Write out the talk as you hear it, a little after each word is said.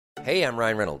Hey, I'm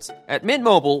Ryan Reynolds. At Mint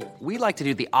Mobile, we like to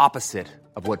do the opposite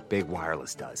of what Big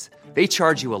Wireless does. They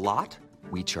charge you a lot,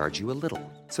 we charge you a little.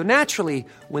 So naturally,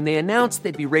 when they announced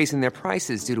they'd be raising their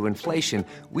prices due to inflation,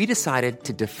 we decided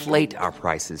to deflate our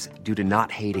prices due to not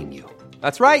hating you.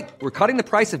 That's right. We're cutting the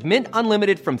price of Mint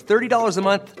Unlimited from $30 a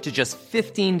month to just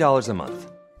 $15 a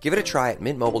month. Give it a try at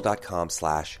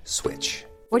mintmobile.com/switch.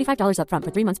 $45 up front for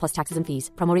 3 months plus taxes and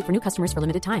fees. Promo rate for new customers for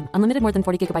limited time. Unlimited more than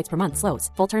 40 gigabytes per month. Slows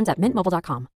full terms at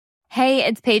mintmobile.com. Hey,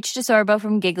 it's Paige DeSorbo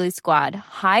from Giggly Squad.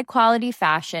 High quality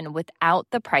fashion without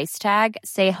the price tag.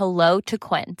 Say hello to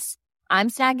Quince. I'm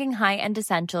snagging high-end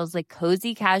essentials like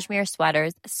cozy cashmere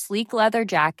sweaters, sleek leather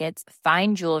jackets,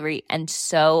 fine jewelry, and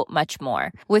so much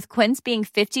more. With Quince being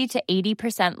 50 to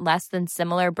 80% less than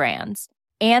similar brands.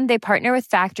 And they partner with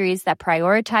factories that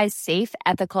prioritize safe,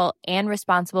 ethical, and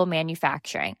responsible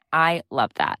manufacturing. I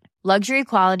love that. Luxury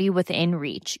quality within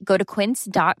reach. Go to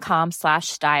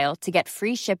quince.com/style to get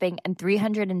free shipping and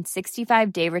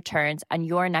 365-day returns on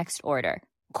your next order.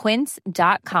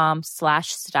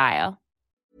 Quince.com/style.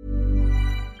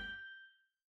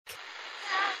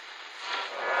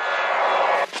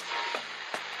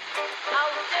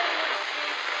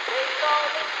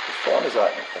 Whose phone is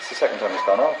that? That's the second time it's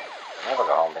gone off. They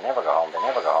never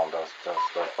go home, those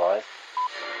boys.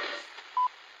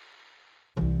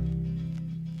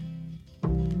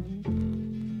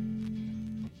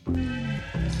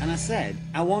 And I said,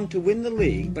 I want to win the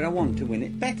league, but I want to win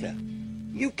it better.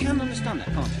 You can understand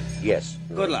that, can't you? Yes.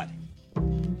 Good lad.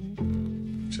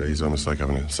 So he's almost like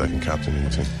having a second captain in the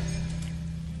team.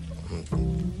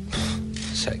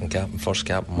 Second captain, first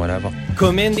captain, whatever.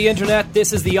 Come in the internet.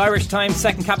 This is the Irish Times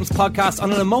Second Captain's podcast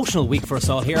on an emotional week for us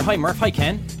all here. Hi Murph, hi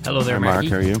Ken. Hello there, Mark,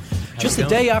 how are you? Just a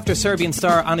day after Serbian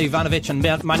star Ana Ivanovic and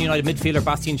Man United midfielder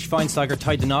Bastian Schweinsteiger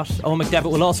tied the knot, Owen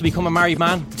McDevitt will also become a married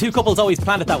man. The two couples always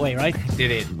planned it that way, right?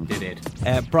 Did it.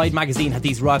 Bride magazine had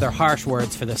these rather harsh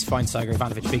words for this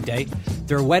Schweinsteiger-Ivanovic big day.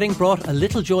 Their wedding brought a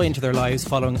little joy into their lives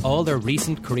following all their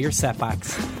recent career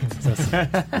setbacks. So it's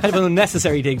kind of an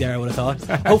unnecessary dig there, I would have thought.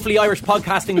 Hopefully Irish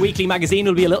Podcasting Weekly magazine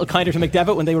will be a little kinder to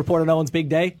McDevitt when they report on Owen's big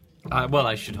day. Well,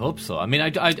 I should hope so. I mean,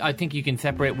 I think you can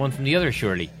separate one from the other,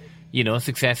 surely. You know,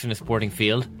 success in a sporting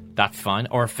field, that's fine,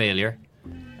 or failure.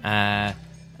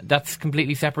 That's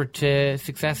completely separate to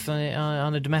success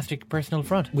on a domestic personal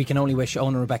front. We can only wish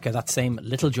Owen and Rebecca that same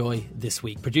little joy this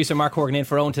week. Producer Mark Horgan in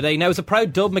for Owen today. Now, as a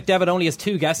proud dub, McDevitt only has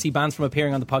two guests he bans from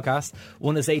appearing on the podcast.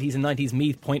 One is 80s and 90s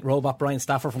Meath Point robot Brian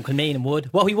Stafford from Kilmaine and Wood.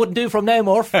 What he wouldn't do from now,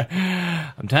 Murph.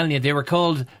 I'm telling you, they were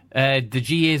called the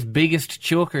GA's biggest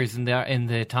chokers in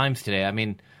the Times today. I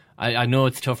mean, I know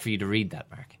it's tough for you to read that,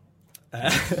 Mark.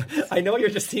 I know you're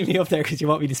just teaming me up there because you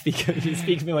want me to speak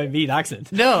in my Meath accent.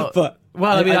 No, but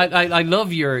well, I mean, I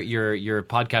love your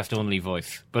podcast only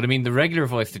voice, but I mean the regular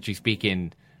voice that you speak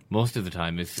in most of the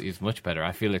time is much better.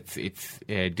 I feel it's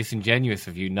disingenuous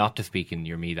of you not to speak in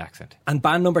your Meath accent. And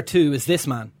band number 2 is this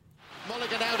man.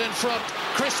 Mulligan out in front,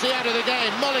 Christie out of the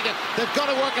game. Mulligan, they've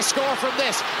got to work a score from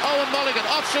this. Owen Mulligan,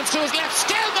 options to his left,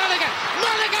 still Mulligan.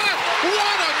 What a goal!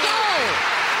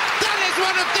 That is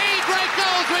one of the great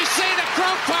goals we've seen at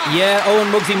Croke Park. Yeah,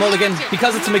 Owen Mugsy Mulligan.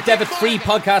 Because it's a McDevitt free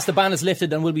podcast, the ban is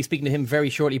lifted, and we'll be speaking to him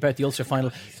very shortly about the Ulster final.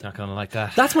 He's not going to like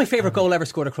that. That's my favourite goal ever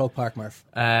scored at Croke Park, Murph.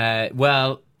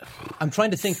 Well, I'm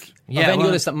trying to think of any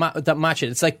others that match it.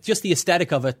 It's like just the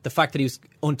aesthetic of it, the fact that he was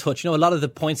untouched. You know, a lot of the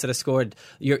points that are scored,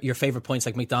 your favourite points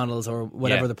like McDonald's or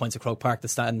whatever the points at Croke Park that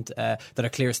stand that are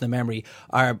clearest in the memory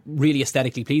are really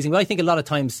aesthetically pleasing. But I think a lot of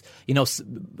times, you know,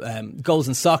 goals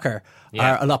in soccer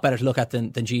are a lot better to look at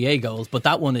than GA goals. But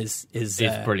that one is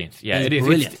brilliant. Yeah, it is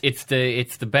brilliant.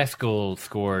 It's the best goal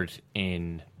scored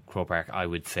in Croke Park, I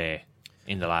would say,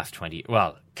 in the last 20.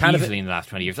 Well, easily in the last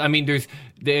 20 years. I mean,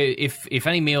 if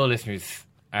any Mayo listeners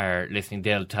are listening,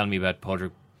 they'll tell me about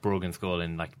Padraig Brogan's goal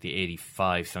in like the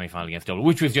 85 semi-final against Dublin,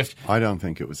 which was just... I don't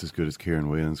think it was as good as Kieran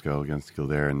Whelan's goal against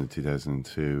Kildare in the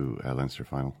 2002 Leinster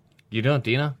final. You don't,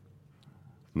 do you know?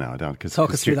 No, I don't.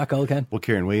 Talk us through that goal, Ken. Well,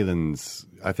 Kieran Whelan's...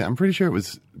 I'm pretty sure it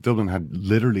was... Dublin had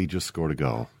literally just scored a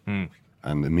goal. And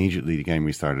immediately the game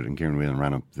restarted and Kieran Whelan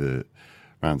ran up the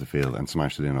field and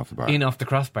smashed it in off the bar. In off the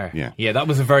crossbar. Yeah. Yeah, that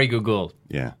was a very good goal.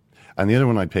 Yeah. And the other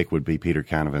one I'd pick would be Peter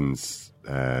Canavan's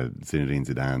Zinedine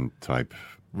Zidane type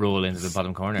roll into the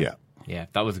bottom corner. Yeah. Yeah,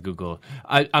 that was a good goal.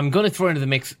 I'm going to throw into the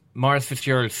mix Maurice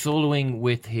Fitzgerald soloing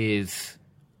with his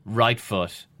right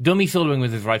foot, dummy soloing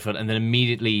with his right foot, and then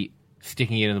immediately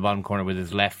sticking it in the bottom corner with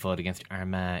his left foot against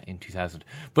Armagh in 2000.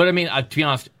 But I mean, to be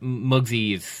honest,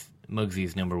 Mugsy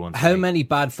Muggsy's number one. How many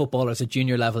bad footballers at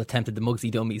junior level attempted the Mugsy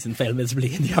dummies and failed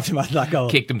miserably in the aftermath of that goal?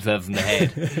 Kicked themselves in the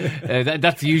head.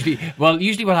 That's usually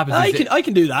what happens. I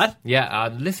can do that. Yeah,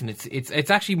 listen, it's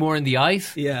actually more in the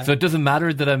eyes. Yeah. So it doesn't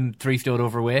matter that I'm 3 stone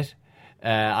overweight.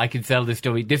 I can sell this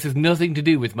dummy. This has nothing to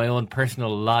do with my own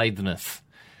personal litheness.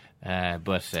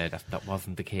 But that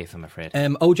wasn't the case, I'm afraid.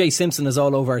 O.J. Simpson is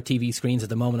all over our TV screens at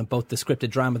the moment, in both the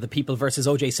scripted drama The People versus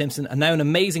O.J. Simpson, and now an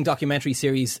amazing documentary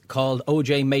series called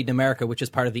O.J. Made in America, which is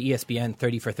part of the ESPN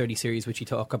 30 for 30 series, which you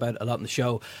talk about a lot in the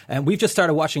show. We've just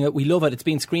started watching it. We love it. It's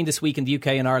being screened this week in the UK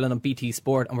and Ireland on BT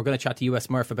Sport, and we're going to chat to US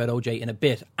Murph about O.J. in a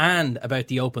bit, and about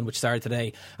the Open, which started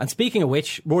today. And speaking of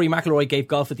which, Rory McIlroy gave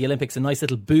golf at the Olympics a nice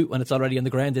little boot when it's already on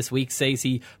the ground this week. Says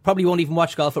he probably won't even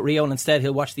watch golf at Rio, and instead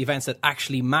he'll watch the events that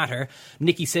actually matter.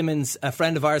 Nikki Simmons, a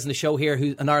friend of ours in the show here,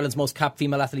 who's an Ireland's most capped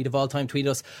female athlete of all time, tweeted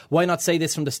us, why not say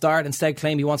this from the start? Instead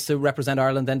claim he wants to represent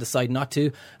Ireland, then decide not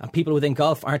to. And people within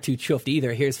golf aren't too chuffed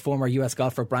either. Here's former US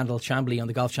golfer Brandel Chambly on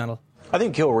the Golf Channel. I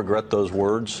think he'll regret those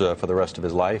words for the rest of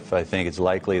his life. I think it's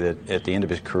likely that at the end of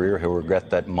his career he'll regret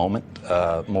that moment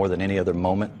more than any other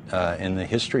moment in the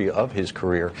history of his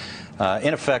career.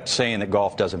 In effect, saying that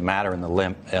golf doesn't matter in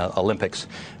the Olympics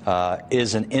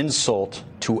is an insult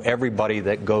to everybody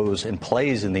that goes and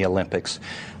plays in the Olympics.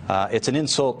 It's an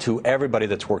insult to everybody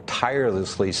that's worked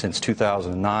tirelessly since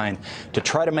 2009 to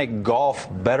try to make golf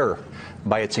better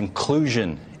by its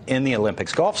inclusion in the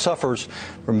Olympics. Golf suffers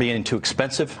from being too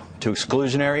expensive, too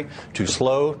exclusionary, too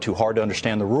slow, too hard to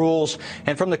understand the rules,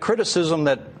 and from the criticism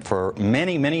that for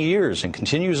many, many years and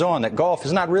continues on that golf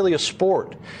is not really a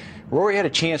sport. Rory had a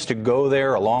chance to go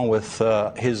there along with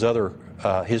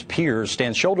his peers,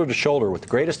 stand shoulder to shoulder with the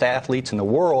greatest athletes in the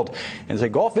world and say,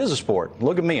 golf is a sport.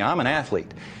 Look at me, I'm an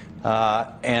athlete.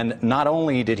 And not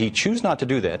only did he choose not to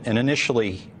do that, and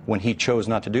initially when he chose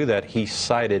not to do that, he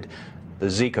cited the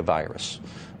Zika virus.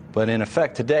 But in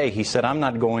effect today, he said, I'm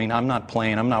not going, I'm not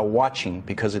playing, I'm not watching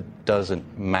because it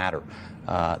doesn't matter.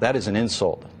 That is an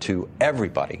insult to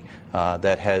everybody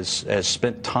that has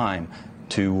spent time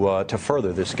to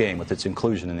further this game with its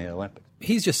inclusion in the Olympics.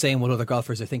 He's just saying what other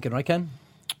golfers are thinking, right, Ken?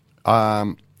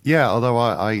 Yeah, although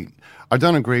I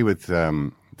don't agree with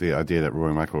the idea that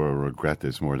Rory McIlroy will regret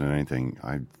this more than anything.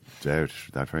 I doubt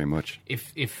that very much.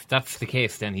 If that's the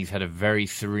case, then he's had a very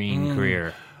serene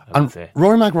career. And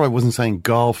Rory McIlroy wasn't saying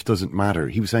golf doesn't matter.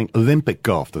 He was saying Olympic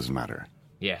golf doesn't matter.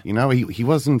 Yeah. You know, he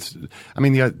wasn't... I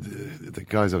mean, the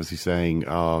guy's obviously saying,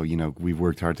 oh, you know, we've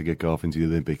worked hard to get golf into the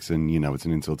Olympics and, you know, it's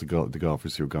an insult to the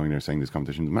golfers who are going there saying this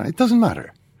competition doesn't matter. It doesn't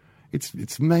matter.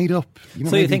 It's made up. You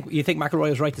know, so you think McIlroy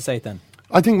was right to say it then?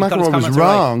 I think McIlroy was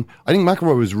wrong. Right. I think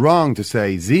McIlroy was wrong to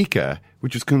say Zika,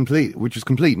 which is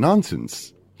complete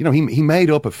nonsense. You know, he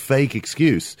made up a fake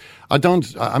excuse. At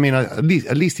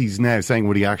least he's now saying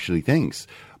what he actually thinks.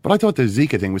 But I thought the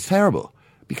Zika thing was terrible.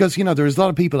 Because, you know, there's a lot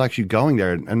of people actually going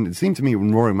there. And it seemed to me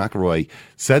when Rory McIlroy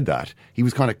said that, he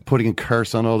was kind of putting a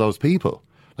curse on all those people.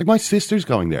 Like, my sister's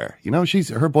going there. You know,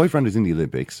 her boyfriend is in the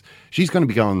Olympics. She's going to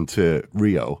be going to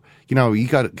Rio. You know, you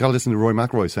got to listen to Rory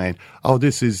McIlroy saying, oh,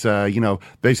 this is,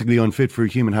 basically unfit for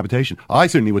human habitation. I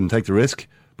certainly wouldn't take the risk.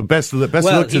 But best of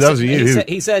luck to those of you.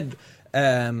 He said...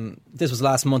 this was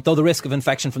last month. Though the risk of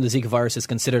infection from the Zika virus is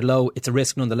considered low, it's a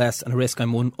risk nonetheless, and a risk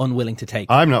I'm unwilling to take.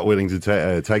 I'm not willing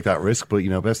to take that risk, but, you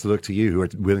know, best of luck to you who are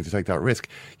willing to take that risk.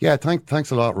 Yeah,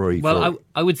 thanks a lot, Rory. Well,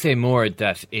 I would say more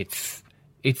that it's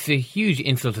a huge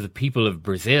insult to the people of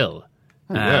Brazil.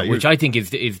 Which I think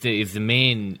is the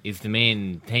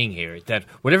main thing here. That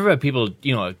whatever about people,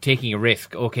 you know, taking a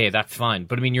risk, okay, that's fine.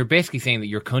 But I mean, you're basically saying that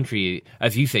your country,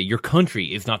 as you say, your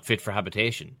country is not fit for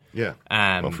habitation. Yeah.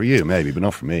 Well, for you maybe, but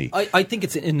not for me. I think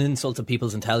it's an insult to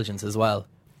people's intelligence as well.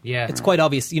 Yeah. It's quite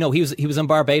obvious. You know, he was in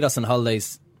Barbados on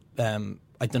holidays.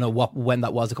 I don't know when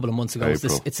that was, a couple of months ago.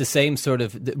 It's the same sort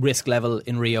of risk level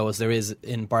in Rio as there is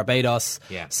in Barbados.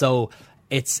 Yeah. So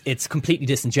it's completely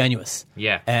disingenuous.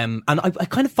 Yeah. And I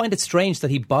kind of find it strange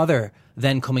that he'd bother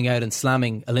then coming out and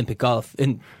slamming Olympic golf,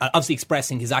 and obviously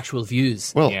expressing his actual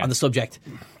views on the subject.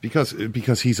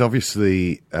 Because he's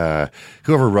obviously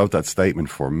whoever wrote that statement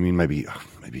for him. I mean, maybe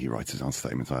he writes his own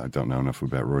statements. I don't know enough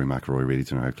about Rory McIlroy really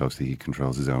to know how closely he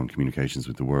controls his own communications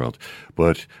with the world.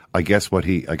 But I guess what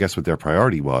their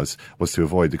priority was to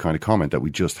avoid the kind of comment that we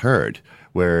just heard,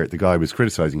 where the guy was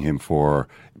criticising him for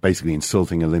basically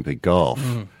insulting Olympic golf.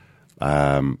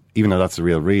 Even though that's the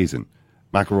real reason.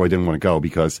 McIlroy didn't want to go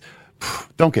because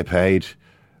don't get paid,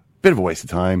 bit of a waste of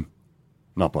time,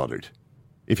 not bothered.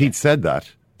 If he'd said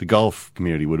that, the golf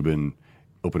community would have been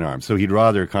up in arms. So he'd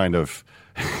rather kind of,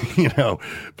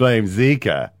 blame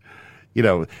Zika,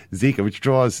 Zika, which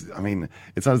draws, I mean,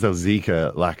 it's not as though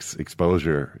Zika lacks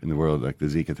exposure in the world like the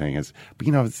Zika thing is, but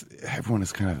everyone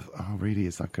is kind of, oh really,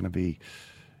 it's not going to be,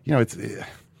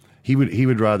 he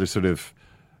would rather sort of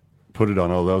put it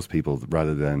on all those people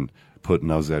rather than put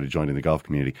noses out of joint in the golf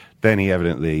community. Then he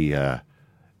evidently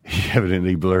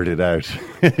blurted out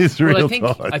his real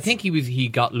thoughts. I think he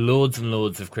got loads and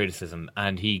loads of criticism,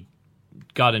 and he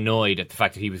got annoyed at the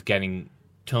fact that he was getting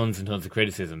tons and tons of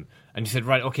criticism. And he said,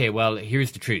 right, okay, well,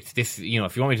 here's the truth. This, if you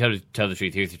want me to tell the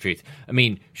truth, here's the truth. I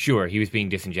mean, sure, he was being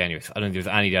disingenuous. I don't think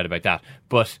there's any doubt about that.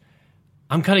 But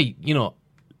I'm kind of,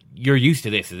 you're used to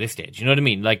this at this stage. You know what I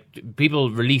mean? Like,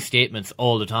 people release statements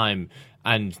all the time,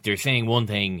 and they're saying one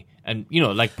thing, and,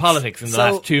 like politics in the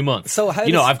last 2 months. So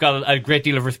I've got a great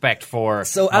deal of respect for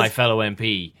my fellow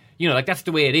MP. Like, that's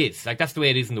the way it is. Like, that's the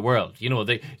way it is in the world.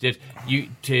 That you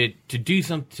to do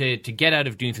something, to get out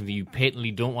of doing something you patently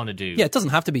don't want to do. Yeah, it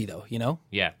doesn't have to be, though,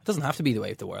 Yeah. It doesn't have to be the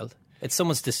way of the world. It's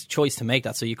someone's choice to make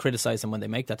that, so you criticise them when they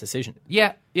make that decision.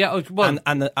 Yeah. Well,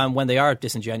 and when they are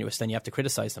disingenuous, then you have to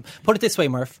criticise them. Put it this way,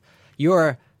 Murph.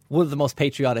 You're one of the most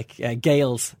patriotic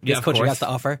Gaels this country has to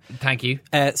offer. Thank you.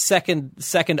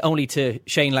 Second only to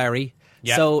Shane Lowry.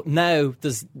 Yep. So now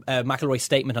there's McIlroy's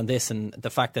statement on this, and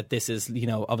the fact that this is,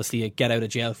 obviously a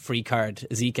get-out-of-jail-free card,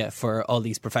 Zika, for all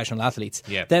these professional athletes.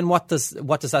 Yep. Then what does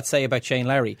that say about Shane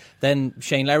Lowry? Then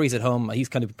Shane Lowry's at home. He's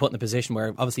kind of put in a position where,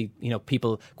 obviously,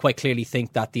 people quite clearly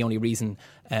think that the only reason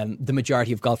the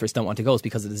majority of golfers don't want to go is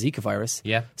because of the Zika virus.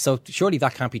 Yeah. So surely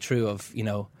that can't be true of,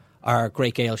 our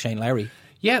great Gael Shane Lowry.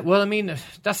 Yeah, well, I mean,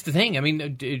 that's the thing. I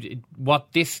mean,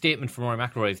 what this statement from Rory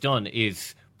McIlroy has done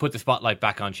is put the spotlight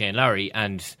back on Shane Lowry,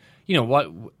 and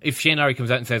what if Shane Lowry comes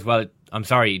out and says, well, I'm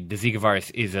sorry, the Zika virus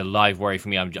is a live worry for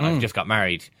me, I've just got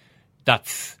married, then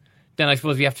I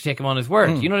suppose we have to take him on his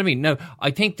word. You know what I mean? Now, I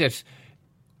think that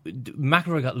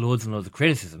McIlroy got loads and loads of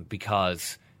criticism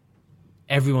because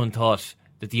everyone thought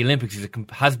that the Olympics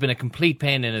has been a complete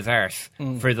pain in his arse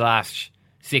for the last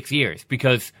 6 years,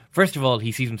 because first of all,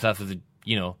 he sees himself as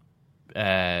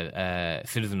a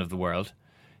citizen of the world.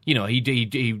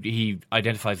 He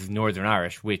identifies as Northern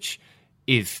Irish, which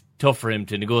is tough for him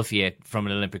to negotiate from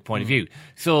an Olympic point of view.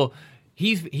 So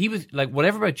he was like,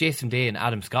 whatever about Jason Day and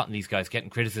Adam Scott and these guys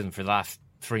getting criticism for the last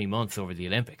 3 months over the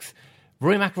Olympics,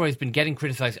 Rory McIlroy has been getting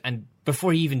criticised, and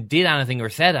before he even did anything or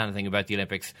said anything about the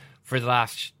Olympics, for the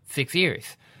last 6 years.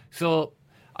 So,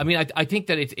 I mean, I think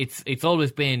that it's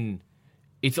always been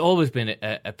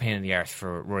a pain in the arse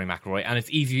for Rory McIlroy, and it's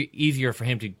easier for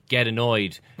him to get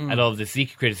annoyed at all of the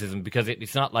Zika criticism, because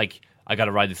it's not like I got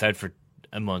to ride this out for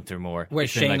a month or more. Where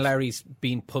Shane Lowry's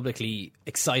been publicly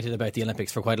excited about the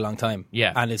Olympics for quite a long time,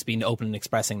 and has been open and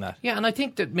expressing that. Yeah, and I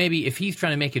think that maybe if he's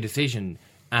trying to make a decision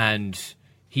and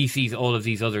he sees all of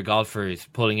these other golfers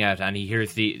pulling out, and he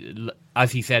hears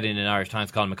as he said in an Irish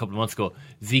Times column a couple of months ago,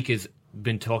 Zika's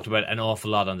been talked about an awful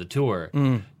lot on the tour,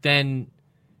 then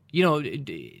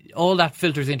all that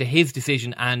filters into his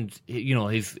decision and,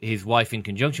 his wife in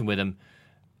conjunction with him.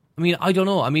 I mean, I don't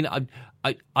know. I mean,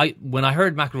 I when I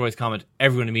heard McIlroy's comment,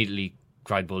 everyone immediately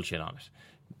cried bullshit on it.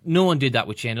 No one did that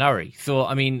with Shane Lowry. So,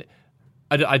 I mean,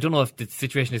 I don't know if the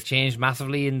situation has changed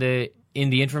massively in the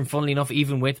interim, funnily enough,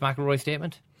 even with McIlroy's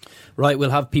statement. Right,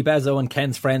 we'll have Pete Bezzo and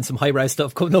Ken's friends, some highbrow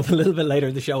stuff coming up a little bit later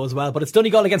in the show as well. But it's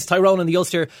Donegal against Tyrone in the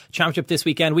Ulster Championship this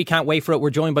weekend. We can't wait for it. We're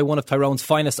joined by one of Tyrone's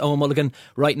finest, Owen Mulligan,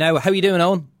 right now. How are you doing,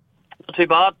 Owen? Not too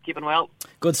bad, keeping well.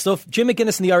 Good stuff. Jim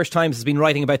McGuinness in the Irish Times has been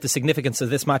writing about the significance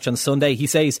of this match on Sunday. He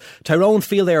says, Tyrone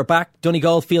feel they are back,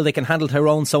 Donegal feel they can handle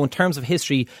Tyrone, so in terms of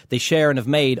history they share and have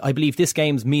made, I believe this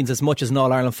game means as much as an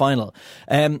All-Ireland final.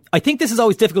 I think this is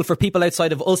always difficult for people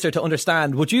outside of Ulster to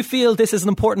understand. Would you feel this is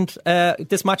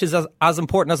this match is as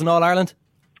important as an All-Ireland?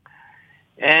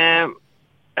 It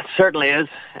certainly is.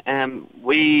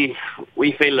 We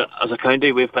feel as a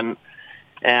county we've been...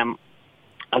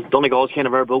 as Donegal's kind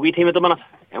of our bogey team at the minute,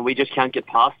 and we just can't get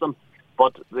past them.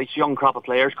 But this young crop of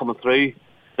players coming through,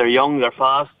 they're young, they're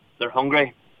fast, they're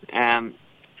hungry.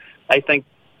 I think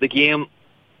the game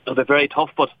will be very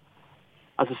tough, but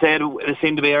as I said, it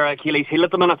seemed to be our Achilles heel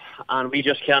at the minute, and we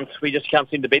just can't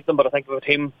seem to beat them. But I think we have a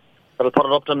team that'll put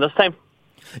it up to them this time.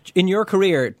 In your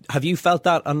career, have you felt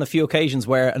that on a few occasions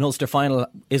where an Ulster final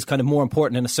is kind of more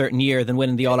important in a certain year than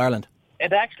winning the All-Ireland?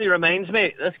 It actually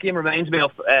this game reminds me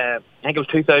of, I think it was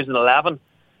 2011,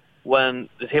 when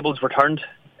the tables were turned.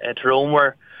 Tyrone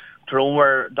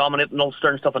were dominating Ulster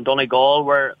and stuff, and Donegal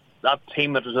were that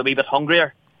team that was a wee bit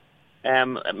hungrier.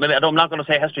 I'm not going to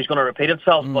say history's going to repeat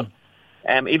itself, but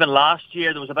even last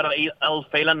year there was a bit of ill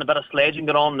feeling, a bit of sledging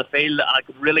going on in the field,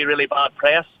 and really, really bad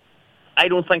press. I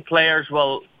don't think players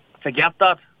will forget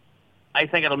that. I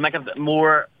think it'll make it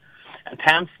more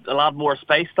intense, a lot more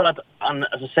space to it. And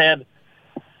as I said,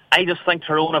 I just think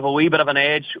Tyrone have a wee bit of an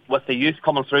edge with the youth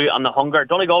coming through and the hunger.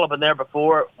 Donegal have been there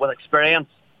before with experience,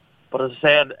 but as I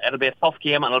said, it'll be a tough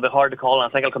game and it'll be hard to call, and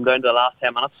I think it'll come down to the last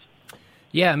 10 minutes.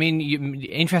 Yeah, I mean,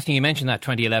 interesting you mentioned that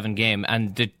 2011 game,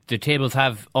 and the tables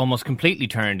have almost completely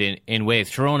turned in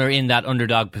ways. Tyrone are in that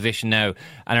underdog position now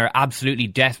and are absolutely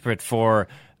desperate for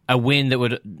a win that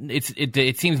would...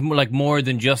 It seems more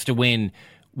than just a win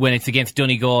when it's against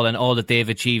Donegal and all that they've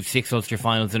achieved, 6 Ulster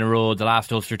finals in a row, the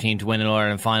last Ulster team to win an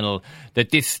All-Ireland final,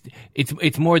 that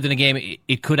it's more than a game.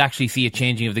 It could actually see a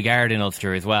changing of the guard in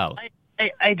Ulster as well.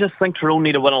 I just think Tyrone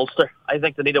need to win Ulster. I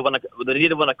think they need to win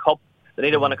a cup. They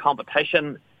need to win a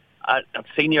competition at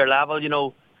senior level. You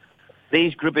know,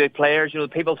 these group of players, you know,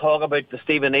 people talk about the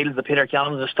Stephen Neils, the Peter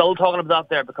Callums, they're still talking about that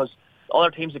there because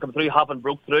other teams that come through haven't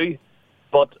broke through.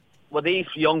 But with these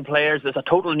young players, it's a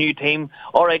total new team.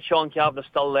 All right, Sean Cavan is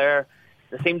still there.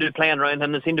 They seem to be playing around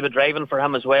him. They seem to be driving for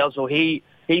him as well. So he's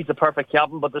the perfect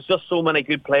captain. But there's just so many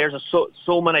good players. There's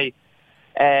so many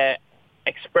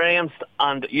experienced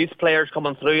and youth players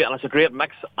coming through, and it's a great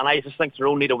mix. And I just think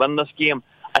Tyrone need to win this game.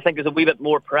 I think there's a wee bit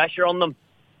more pressure on them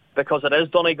because it is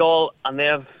Donegal and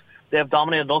they've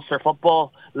dominated Ulster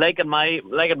football. Like in my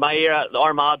era, the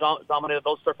Armagh dominated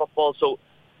Ulster football. So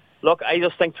look, I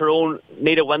just think Tyrone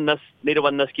need to win this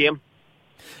game.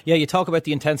 Yeah, you talk about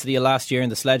the intensity of last year and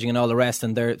the sledging and all the rest,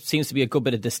 and there seems to be a good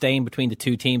bit of disdain between the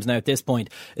two teams now at this point.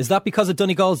 Is that because of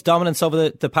Donegal's dominance over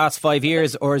the past 5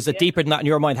 years, or is it deeper than that in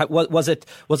your mind? Was it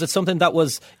something that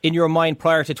was in your mind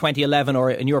prior to 2011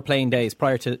 or in your playing days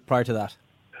prior to that?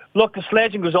 Look, the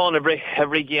sledging goes on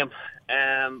every game,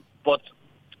 but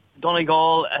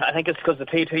Donegal, I think it's because the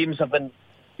two teams have been,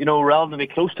 you know, relatively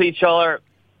close to each other.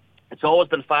 It's always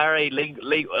been fiery. League.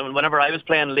 Whenever I was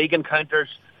playing, league encounters,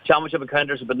 championship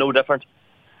encounters have been no different.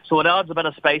 So it adds a bit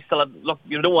of space to it. Look,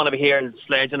 you don't want to be hearing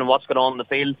sledging and what's going on in the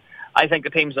field. I think the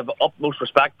teams have utmost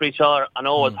respect for each other and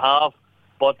always have.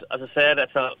 But as I said,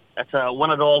 it's a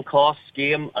win at all costs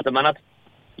game at the minute.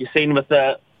 You've seen with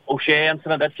the O'Shea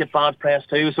incident, that's get bad press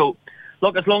too. So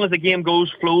look, as long as the game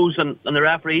flows and the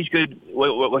referee's good,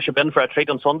 we should be in for a treat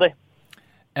on Sunday.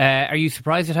 Are you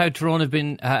surprised at how Tyrone have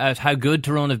been, at how good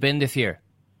Tyrone have been this year?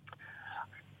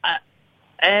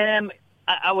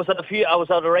 I was at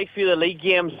a right few of the league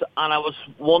games, and I was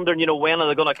wondering, you know, when are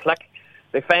they going to click?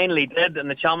 They finally did in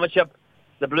the championship.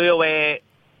 They blew away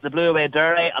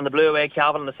Derry and they blew away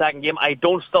Cavan in the second game. I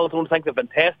still don't think they've been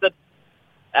tested.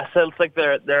 I still think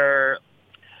their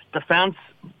defence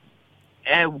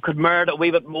could merit a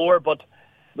wee bit more, but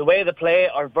the way they play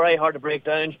are very hard to break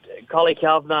down. Collie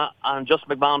Kavanagh and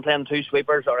Justin McMahon playing two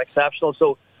sweepers are exceptional.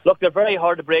 So look, they're very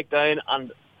hard to break down,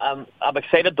 and I'm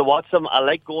excited to watch them. I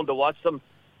like going to watch them.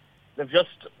 They've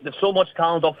so much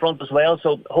talent up front as well,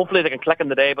 so hopefully they can click in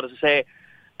the day. But as I say,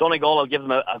 Donegal will give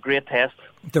them a great test.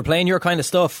 They're playing your kind of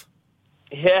stuff.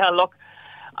 Yeah, look,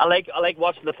 I like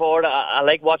watching the forward. I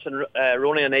like watching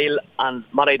Rory O'Neill and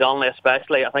Matty Donnelly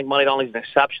especially. I think Matty Donnelly's an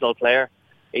exceptional player.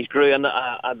 He's grew in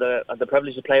had the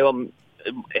privilege to play with him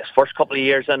his first couple of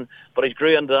years in, but he's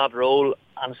grew into that role,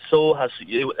 and so has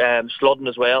Sludden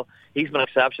as well. He's been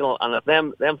exceptional, and if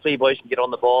them three boys can get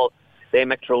on the ball, they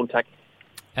make their own tick.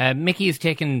 Mickey has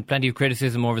taken plenty of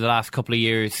criticism over the last couple of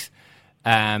years.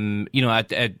 You know,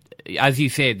 as you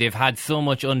said, they've had so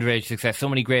much underage success, so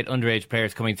many great underage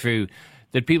players coming through,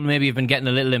 that people maybe have been getting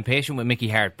a little impatient with Mickey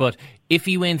Hart. But if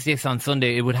he wins this on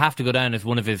Sunday, it would have to go down as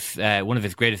one of his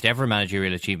greatest ever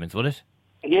managerial achievements, would it?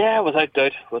 Yeah, without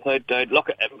doubt. Look,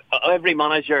 every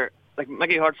manager, like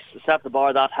Mickey Hart's set the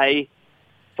bar that high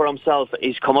for himself.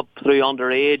 He's come up through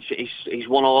underage. He's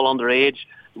won all underage.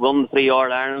 Won 3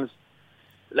 All-Irelands.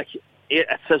 Like,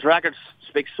 his records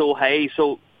speak so high.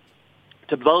 So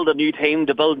to build a new team,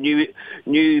 to build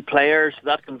new players,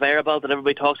 that conveyor belt that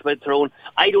everybody talks about Tyrone,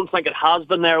 I don't think it has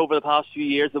been there over the past few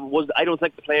years. I don't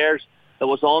think the players that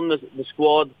was on the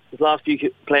squad, the last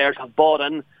few players, have bought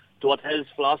in to what his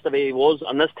philosophy was,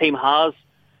 and this team has.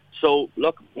 So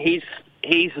look, he's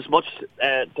as much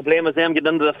to blame as them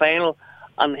getting into the final,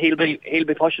 and he'll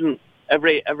be pushing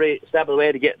every step of the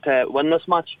way to get to win this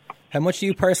match. How much do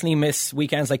you personally miss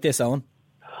weekends like this, Owen?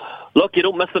 Look, you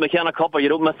don't miss the McKenna Cup, or you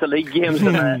don't miss the league games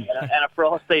in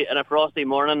a frosty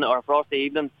morning or a frosty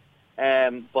evening.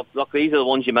 But look, these are the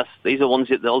ones you miss. These are the ones,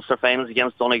 the Ulster finals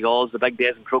against Donegal, the big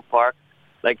days in Croke Park.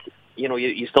 Like, you know,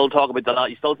 you still talk about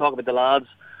the lads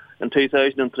in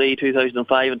 2003,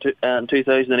 2005, and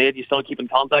 2008. You still keep in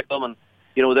contact with them, and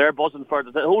you know they're buzzing for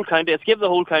the whole county. It's given the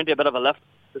whole county a bit of a lift.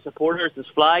 The supporters, there's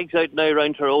flags out now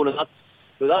around Tyrone, and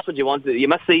that's what you want. You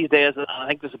miss these days, and I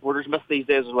think the supporters miss these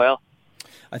days as well.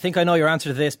 I think I know your answer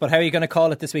to this, but how are you going to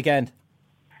call it this weekend?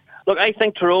 Look, I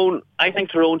think Tyrone's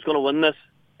going to win this.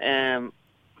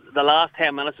 The last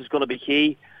 10 minutes is going to be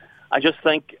key. I just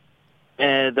think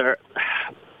they're,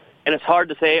 and it's hard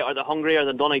to say, are they hungrier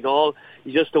than Donegal?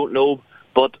 You just don't know.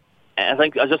 But I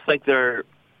just think they're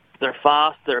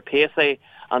fast, they're pacey,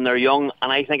 and they're young.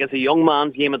 And I think it's a young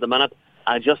man's game at the minute.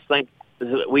 I just think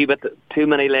there's a wee bit too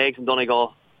many legs in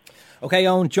Donegal. Okay,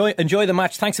 Owen, enjoy the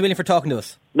match. Thanks a million for talking to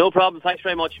us. No problem. Thanks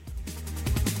very much.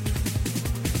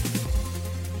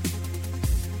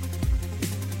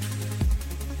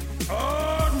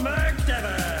 Owen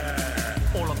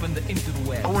McDevitt. All up into the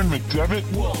web. Owen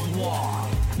McDevitt. Worldwide.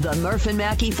 The Murph and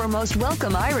Mackey for Most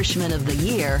Welcome Irishman of the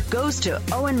Year goes to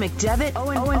Owen McDevitt.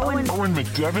 Owen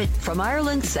McDevitt. From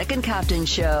Ireland's Second Captain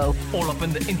Show. All up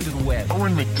into the web.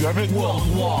 Owen McDevitt.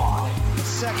 Worldwide.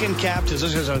 Second captains.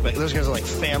 Those guys are like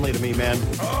family to me, man.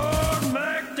 Owen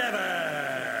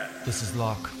McDevitt. This is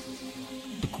Locke.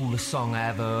 The coolest song I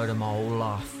ever heard in my whole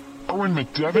life. Owen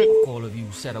McDevitt. All of you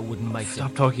said I wouldn't make it.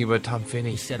 Stop talking about Tom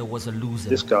Finney. They said I was a loser.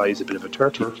 This guy is a bit of a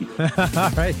turkey. All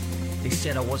right. They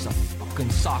said I was a fucking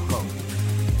socko.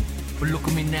 But look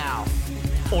at me now.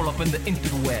 All up into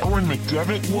the web. Owen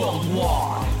McDevitt.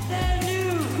 Worldwide. The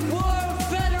new World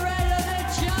Federated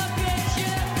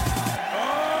Championship.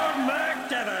 Owen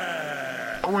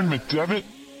McDevitt. Owen McDevitt.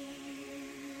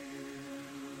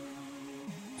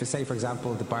 To say, for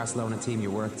example, the Barcelona team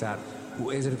you worked at,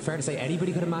 is it fair to say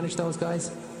anybody could have managed those guys?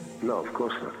 No, of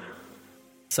course not.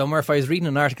 So, Murph, I was reading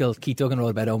an article Keith Duggan wrote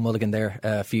about Owen Mulligan there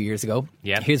a few years ago.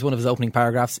 Yeah. Here's one of his opening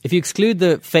paragraphs. If you exclude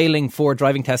the failing 4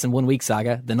 driving tests in 1 week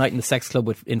saga, the night in the sex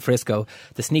club in Frisco,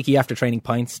 the sneaky after-training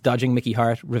pints, dodging Mickey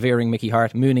Hart, revering Mickey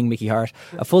Hart, mooning Mickey Hart,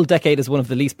 a full decade as one of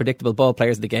the least predictable ball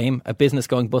players of the game, a business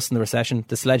going bust in the recession,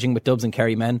 the sledging with Dubs and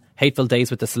Kerry men, hateful days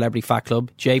with the Celebrity Fat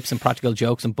Club, japes and practical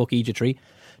jokes and book egetry,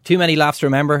 too many laughs to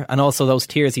remember, and also those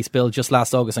tears he spilled just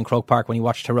last August in Croke Park when he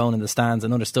watched Tyrone in the stands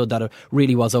and understood that it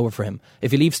really was over for him.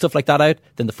 If you leave stuff like that out,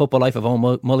 then the football life of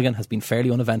Owen Mulligan has been fairly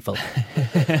uneventful.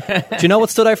 Do you know what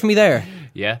stood out for me there?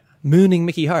 Yeah. Mooning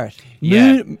Mickey Hart.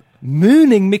 Yeah.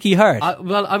 Mooning Mickey Hart.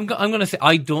 Well, I'm going to say,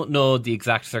 I don't know the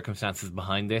exact circumstances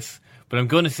behind this, but I'm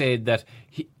going to say that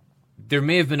there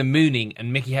may have been a mooning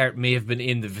and Mickey Hart may have been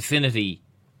in the vicinity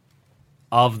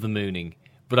of the mooning.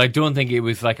 But I don't think it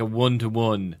was like a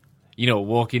 1-to-1,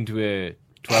 walk into a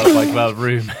 12 by 12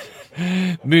 room,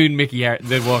 moon Mickey Hart, and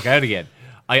then walk out again.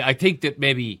 I think that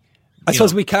maybe... I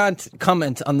suppose we can't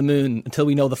comment on the moon until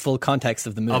we know the full context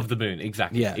of the moon. Of the moon,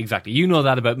 exactly. Yeah. Exactly. You know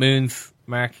that about moons,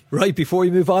 Mark. Right, before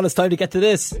we move on, it's time to get to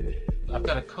this. I've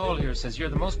got a call here that says, you're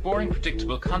the most boring,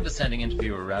 predictable, condescending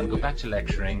interviewer around. Go back to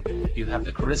lecturing. You have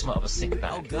the charisma of a sick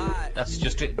bag. Oh, God. That's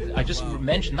just it. I just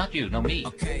mentioned, not you, no me.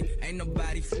 Okay, ain't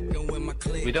nobody f***ing with my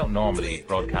clique. We don't normally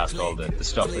broadcast all the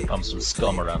stuff that comes from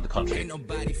scum around the country. Ain't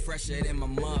nobody fresher than my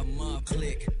mud.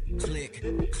 Click,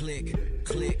 click, click,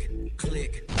 click,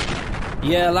 click.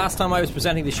 Yeah, last time I was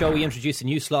presenting the show, we introduced a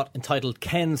new slot entitled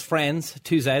Ken's Friends,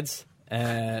 2 Zs.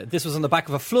 This was on the back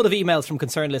of a flood of emails from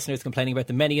concerned listeners complaining about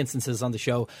the many instances on the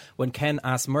show when Ken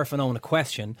asks Murph and Owen a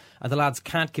question and the lads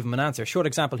can't give him an answer. Short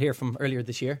example here from earlier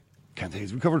this year. Can't say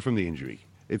he's recovered from the injury.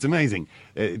 It's amazing.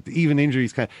 Even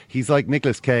injuries he's like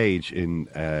Nicolas Cage in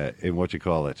what you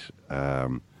call it.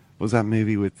 What was that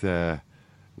movie with John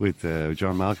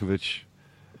Malkovich?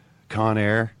 Con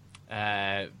Air.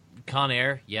 Con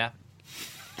Air, yeah.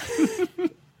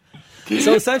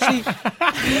 So essentially...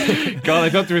 God, I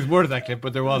thought there was more to that clip,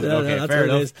 but there wasn't. Okay, fair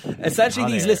enough.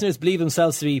 Essentially, these listeners believe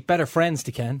themselves to be better friends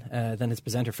to Ken than his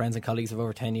presenter friends and colleagues of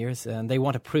over 10 years, and they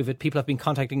want to prove it. People have been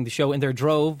contacting the show in their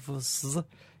droves.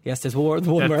 Yes, there's one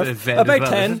Murph. About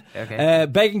 10. Okay.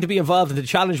 Begging to be involved and to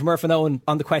challenge Murph and Owen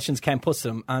on the questions Ken puts to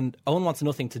them. And Owen wants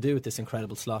nothing to do with this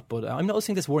incredible slot, but I'm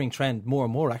noticing this worrying trend more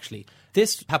and more, actually.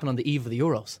 This happened on the eve of the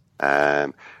Euros.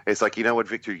 It's like, what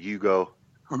Victor Hugo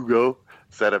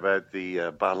said about the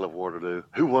Battle of Waterloo.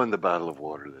 Who won the Battle of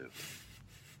Waterloo?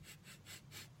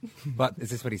 What? Is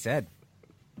this what he said?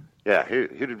 Yeah, who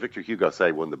did Victor Hugo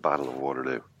say won the Battle of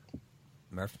Waterloo?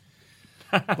 Murph.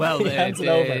 Well,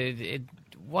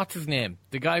 what's his name?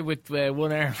 The guy with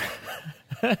one arm.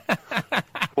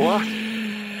 What?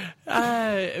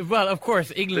 Well, of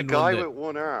course, England won. The guy with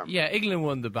one arm? Yeah, England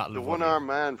won the Battle of Waterloo. The one-armed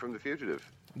man from The Fugitive?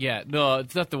 Yeah, no,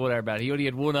 it's not the one-armed man. He only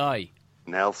had one eye.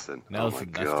 Nelson. Oh my that's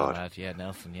God. the lad. Yeah,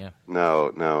 Nelson, yeah.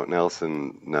 No,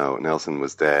 Nelson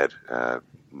was dead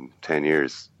 10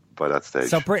 years by that stage.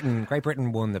 So Great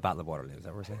Britain won the Battle of Waterloo, is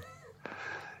that what we're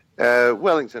saying?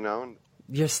 Wellington owned.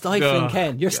 You're stifling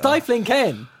Ken. You're stifling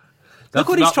Ken. Look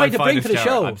what he's trying to bring to the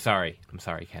show. I'm sorry,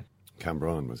 Ken.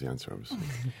 Cambron was the answer, obviously.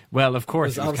 Well, of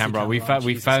course it was Cambron.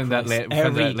 We found that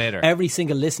later. Every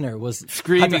single listener was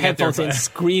screaming had their headphones in,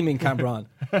 screaming Cambron.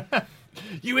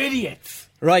 You idiots!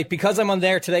 Right, because I'm on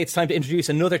there today, it's time to introduce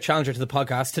another challenger to the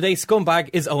podcast. Today's scumbag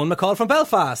is Owen McCall from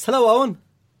Belfast. Hello, Owen.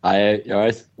 Hi, you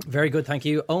alright? Very good, thank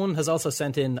you. Owen has also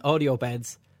sent in audio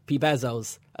beds, P.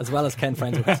 Bezos, as well as Ken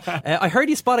Friends. I heard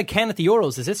you spotted Ken at the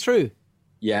Euros. Is this true?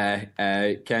 Yeah.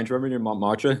 Ken, do you remember near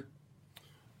Montmartre?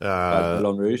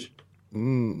 Moulin Rouge?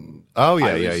 Oh,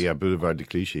 yeah. Boulevard de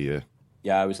Clichy, yeah.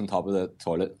 Yeah, I was on top of the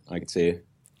toilet. I could see it.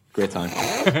 Great time.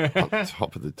 On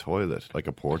top of the toilet? Like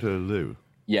a portaloo?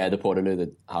 Yeah, the portaloo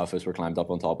that half of us were climbed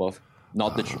up on top of.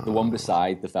 Not the one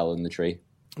beside the fella in the tree.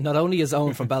 Not only is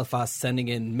Owen from Belfast sending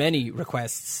in many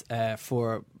requests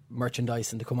for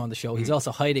merchandise and to come on the show, he's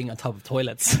also hiding on top of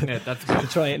toilets. Yeah, that's good. to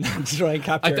try and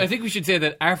capture. I think we should say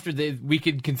that after we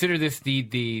could consider this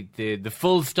the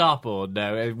full stop on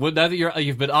now. Now that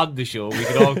you've been on the show, we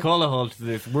could all call a halt to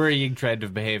this worrying trend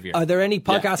of behaviour. Are there any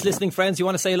podcast listening friends you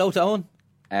want to say hello to Owen?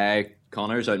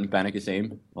 Connor's out in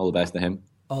Benicassim. All the best to him.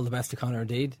 All the best to Connor,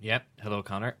 indeed. Yep. Hello,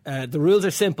 Connor. The rules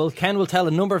are simple. Ken will tell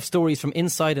a number of stories from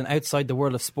inside and outside the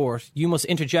world of sport. You must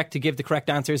interject to give the correct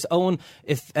answers. Owen,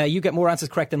 if you get more answers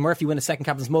correct than Murph, you win a second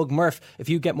captain's mug. Murph, if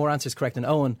you get more answers correct than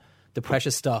Owen, the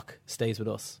precious stock stays with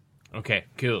us. Okay,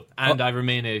 cool. And I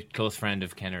remain a close friend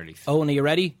of Ken Early's. Owen, are you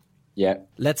ready? Yeah.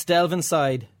 Let's delve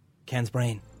inside Ken's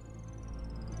brain.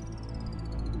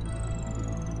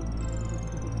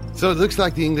 So it looks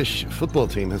like the English football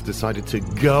team has decided to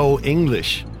go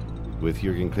English, with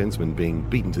Jurgen Klinsmann being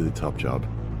beaten to the top job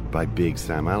by Big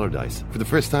Sam Allardyce. For the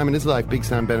first time in his life, Big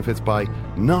Sam benefits by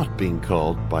not being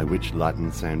called by which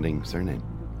Latin-sounding surname?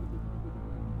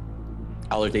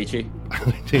 Allardyce.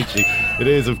 Allardyce. It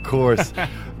is, of course, Sam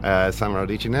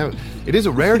Allardyce. Now, it is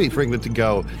a rarity for England to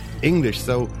go English,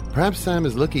 so perhaps Sam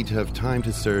is lucky to have time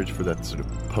to surge for that sort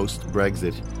of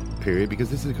post-Brexit period, because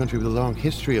this is a country with a long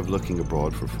history of looking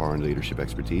abroad for foreign leadership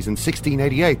expertise. In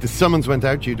 1688, the summons went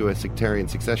out due to a sectarian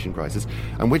succession crisis,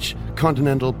 and which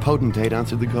continental potentate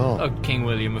answered the call? King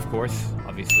William, of course,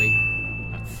 obviously.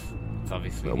 That's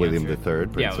obviously William III,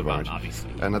 Prince of Orange.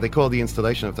 Obviously. And they call the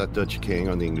installation of that Dutch king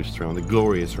on the English throne the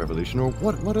Glorious Revolution, or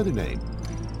what other name?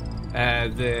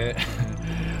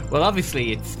 Well,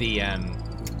 obviously it's the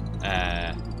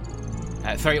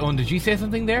sorry, Owen, did you say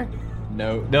something there?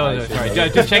 No, sorry.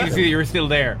 Just checking to see that you were still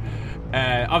there.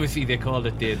 Obviously, they called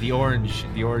it the bloodless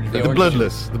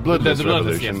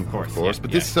revolution, yes, of course.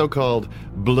 But this so-called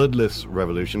bloodless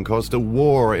revolution caused a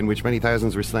war in which many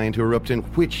thousands were slain to erupt in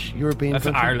which European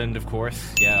country? Ireland, of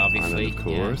course. Yeah, obviously. Ireland, of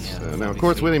course. Yeah, now, of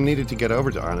course, William needed to get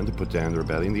over to Ireland to put down the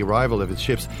rebellion. The arrival of his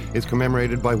ships is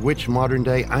commemorated by which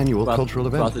modern-day annual cultural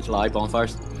event? 4th of July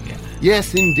bonfires. Yeah.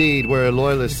 Yes, indeed, where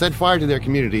loyalists set fire to their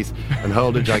communities and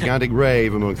hold a gigantic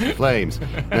rave amongst the flames.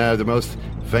 Now, the most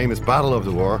famous battle of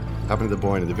the war happened at the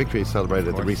Boyne, and the victory is celebrated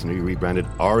at the recently rebranded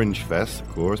Orange Fest, of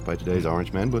course, by today's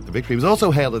Orange men. But the victory was also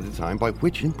hailed at the time by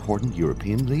which important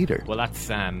European leader? Well, that's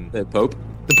the Pope.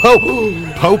 The Pope!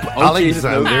 Pope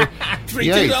Alexander.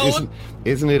 Yeah,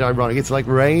 isn't it ironic? It's like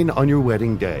rain on your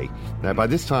wedding day. Now, by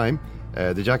this time,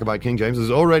 the Jacobite King James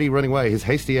was already running away. His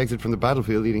hasty exit from the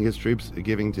battlefield, leading his troops,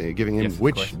 giving him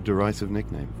which derisive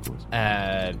nickname, of course?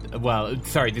 Well,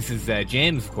 sorry, this is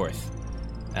James, of course.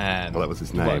 Well, that was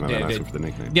his name. I'm asking for the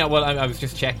nickname. Yeah, well, I was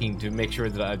just checking to make sure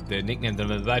that the nickname that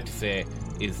I'm about to say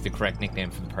is the correct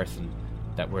nickname for the person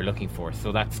that we're looking for.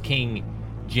 So that's King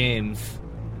James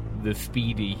the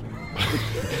Speedy.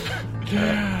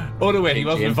 Oh no, wait, he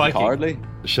wasn't a Viking. Hardly.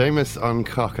 Seamus on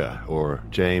Coca, or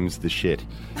James the Shit.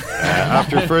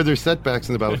 After further setbacks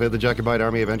in the battlefield, the Jacobite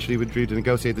army eventually withdrew to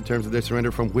negotiate the terms of their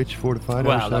surrender from which fortified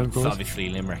Well, Irish town, of that's course? obviously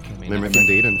Limerick. Limerick,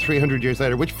 indeed. And 300 years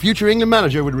later, which future England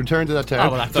manager would return to that town?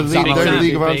 Oh, well, that's to lead the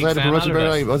League of Ireland Sam promotion?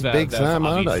 Allardyce. It was Big Sam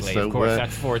Allardyce. So, of course,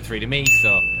 that's 4-3 to me.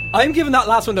 So I'm giving that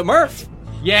last one to Murph.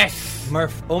 Yes,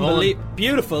 Murph, unbelievable,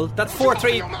 beautiful. That's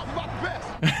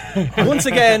 4-3. Once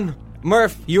again,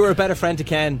 Murph, you were a better friend to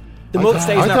Ken. The mug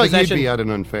stays in our possession. I thought you'd be at an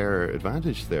unfair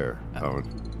advantage there, Owen.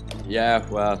 Yeah,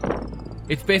 well,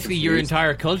 it's basically your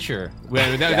entire culture.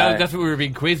 Well, that's what we were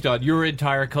being quizzed on. Your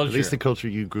entire culture. At least the culture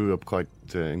you grew up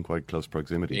in quite close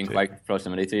proximity to. Quite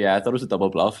proximity to, yeah. I thought it was a double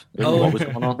bluff. What was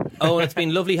going on? Oh, and it's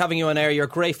been lovely having you on air. You're a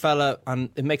great fella, and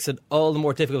it makes it all the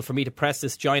more difficult for me to press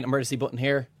this giant emergency button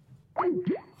here.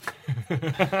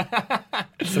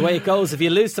 It's the way it goes. If you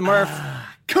lose to Murph...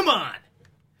 Come on!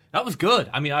 That was good.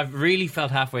 I mean, I've really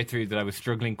felt halfway through that I was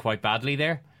struggling quite badly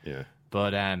there. Yeah.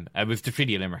 But it was the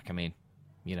Treaty of Limerick. I mean,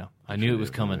 you know, I knew it was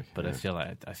coming, but I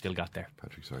still got there.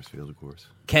 Patrick Sarsfield, of course.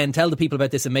 Ken, tell the people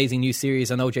about this amazing new series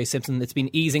on O.J. Simpson. It's been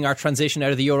easing our transition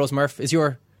out of the Euros, Murph. Is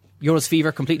your Euros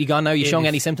fever completely gone now? Are you showing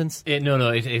any symptoms? No,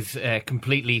 it is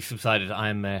completely subsided.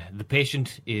 I'm the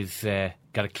patient is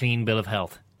got a clean bill of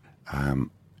health.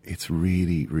 It's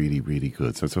really, really, really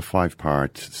good. So it's a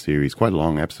 5-part series, quite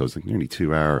long episodes, like nearly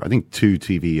 2 hours. I think 2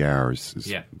 TV hours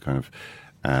is kind of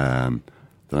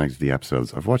the length of the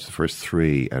episodes. I've watched the first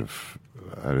 3 out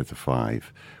of the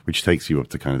 5, which takes you up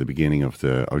to kind of the beginning of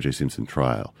the O.J. Simpson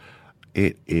trial.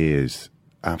 It is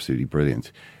absolutely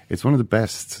brilliant. It's one of the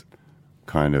best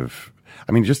kind of,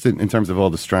 I mean, just in terms of all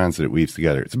the strands that it weaves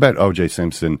together. It's about O.J.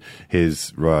 Simpson,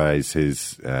 his rise,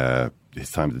 his time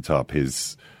at the top,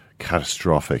 his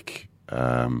catastrophic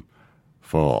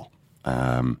fall.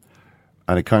 And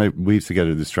it kind of weaves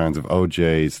together the strands of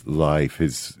O.J.'s life,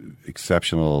 his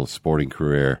exceptional sporting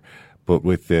career, but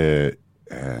with the,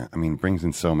 brings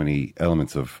in so many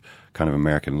elements of kind of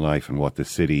American life and what the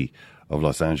city of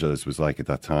Los Angeles was like at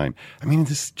that time. I mean,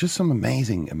 there's just some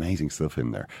amazing stuff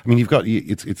in there. I mean, you've got,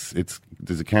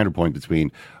 there's a counterpoint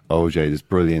between O.J., this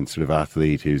brilliant sort of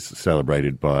athlete who's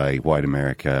celebrated by white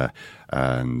America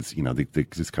and,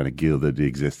 this kind of gilded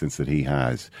existence that he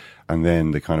has. And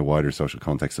then the kind of wider social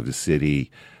context of the city,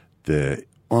 the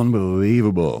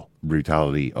unbelievable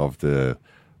brutality of the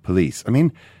police. I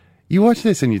mean, you watch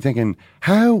this and you're thinking,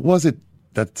 how was it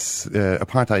that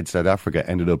apartheid South Africa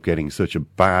ended up getting such a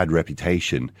bad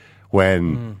reputation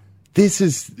when this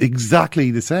is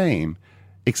exactly the same,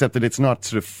 except that it's not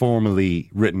sort of formally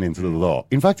written into the law.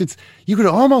 In fact, you could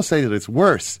almost say that it's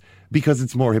worse because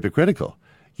it's more hypocritical.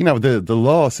 The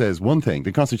law says one thing,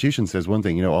 the Constitution says one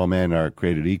thing, all men are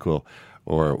created equal,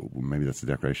 or maybe that's the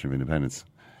Declaration of Independence.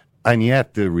 And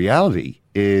yet the reality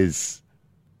is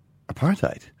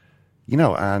apartheid,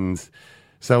 and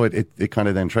so it kind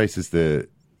of then traces the,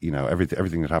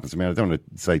 everything that happens to me. I don't want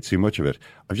to say too much of it.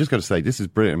 I've just got to say this is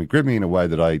brilliant. I mean, gripped me in a way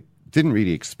that I didn't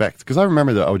really expect, because I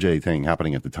remember the OJ thing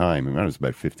happening at the time. I remember I was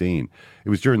about 15. It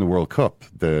was during the World Cup,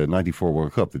 the 94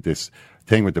 World Cup, that this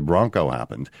thing with the Bronco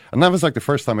happened. And that was like the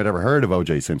first time I'd ever heard of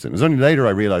OJ Simpson. It was only later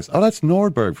I realized, oh, that's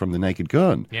Nordberg from The Naked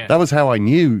Gun. Yeah. That was how I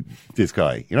knew this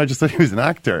guy. I just thought he was an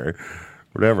actor,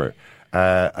 whatever.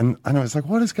 And I was like,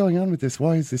 what is going on with this?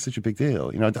 Why is this such a big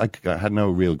deal? I had no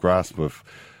real grasp of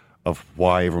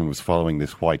why everyone was following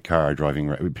this white car driving.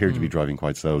 It appeared to be driving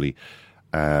quite slowly.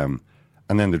 And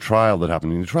then the trial that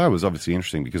happened. And the trial was obviously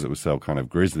interesting because it was so kind of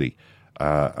grisly,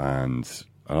 and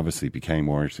obviously became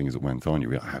more interesting as it went on. You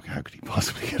realize, how could he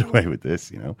possibly get away with this?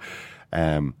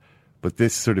 But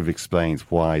this sort of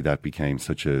explains why that became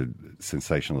such a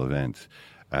sensational event.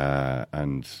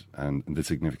 And the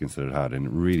significance that it had, and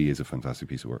it really is a fantastic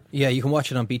piece of work. Yeah, you can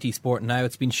watch it on BT Sport now.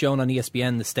 It's been shown on ESPN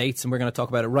in the States, and we're going to talk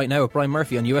about it right now with Brian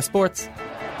Murphy on US Sports.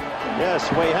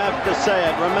 Yes, we have to say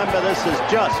it. Remember, this is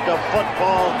just a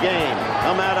football game,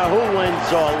 no matter who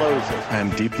wins or loses. I am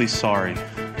deeply sorry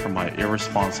for my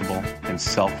irresponsible and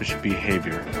selfish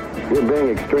behavior. You're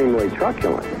being extremely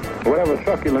truculent. Whatever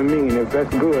truculent means, if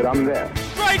that's good, I'm there.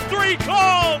 Strike 3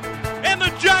 called, and the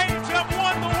Giants have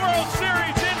won the World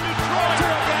Series in Detroit.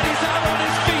 He's out on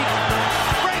his feet.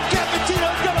 Frank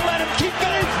Cappuccino's going to let him keep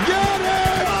it. Get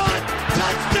it! On!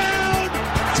 Touchdown!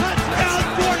 Touchdown,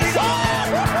 49!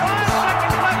 5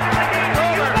 seconds left in the game. Do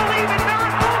you believe in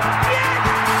miracles?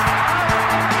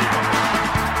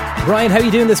 Yes! Brian, how are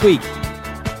you doing this week?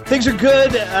 Things are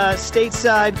good.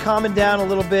 Stateside, calming down a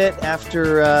little bit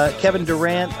after Kevin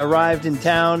Durant arrived in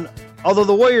town. Although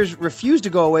the Warriors refused to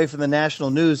go away from the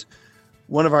national news,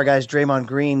 one of our guys, Draymond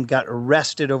Green, got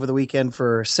arrested over the weekend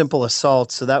for simple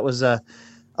assault. So that was a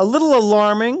little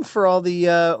alarming for all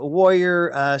the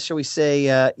Warrior, shall we say,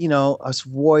 us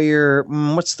Warrior,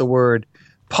 what's the word?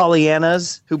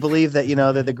 Pollyannas who believe that,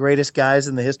 they're the greatest guys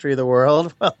in the history of the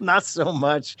world. Well, not so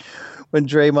much when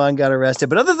Draymond got arrested.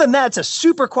 But other than that, it's a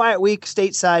super quiet week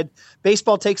stateside.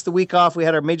 Baseball takes the week off. We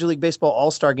had our Major League Baseball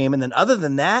All-Star game. And then other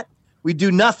than that, we do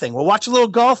nothing. We'll watch a little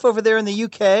golf over there in the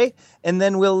UK, and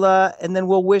then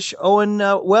we'll wish Owen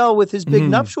well with his big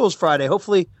nuptials Friday.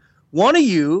 Hopefully, one of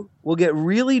you will get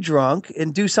really drunk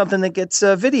and do something that gets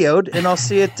videoed, and I'll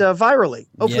see it virally.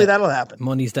 Hopefully, that'll happen.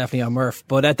 Money's definitely on Murph,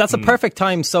 but that's a perfect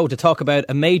time to talk about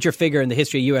a major figure in the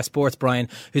history of US sports, Brian,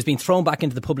 who's been thrown back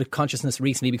into the public consciousness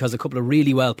recently because of a couple of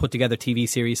really well put together TV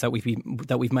series that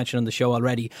we've mentioned on the show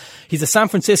already. He's a San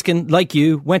Franciscan like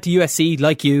you, went to USC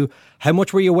like you. How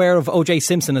much were you aware of O.J.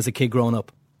 Simpson as a kid growing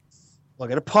up? Well, I'm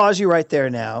going to pause you right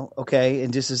there now, okay?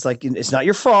 And just is like, it's not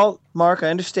your fault, Mark. I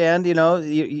understand.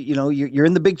 You're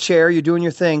in the big chair. You're doing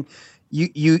your thing.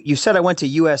 You said I went to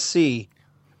USC.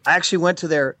 I actually went to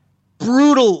their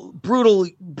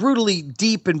brutally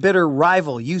deep and bitter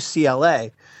rival, UCLA.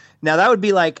 Now that would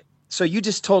be like So you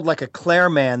just told like a Clare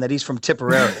man that he's from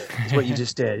Tipperary. Is what you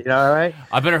just did. You know, all right?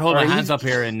 I better hold my hands up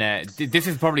here, and this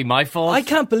is probably my fault. I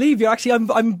can't believe you're actually.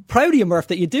 I'm proud of you, Murph,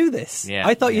 that you do this. Yeah,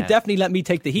 I thought you'd definitely let me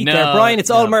take the heat there, Brian. It's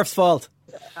all Murph's fault.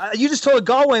 You just told a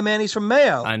Galway man he's from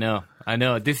Mayo. I know.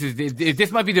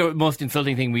 This might be the most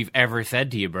insulting thing we've ever said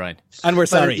to you, Brian. And we're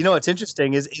sorry. But, you know what's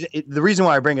interesting is the reason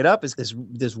why I bring it up is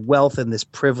this wealth and this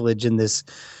privilege and this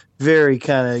very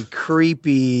kind of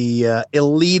creepy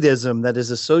elitism that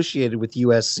is associated with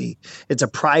USC. It's a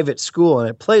private school, and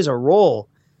it plays a role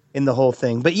in the whole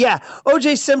thing. But yeah,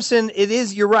 O.J. Simpson,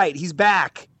 you're right. He's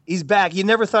back. He's back. You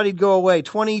never thought he'd go away.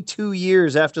 22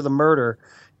 years after the murder.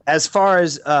 As far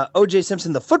as O.J.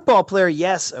 Simpson, the football player,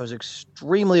 yes, I was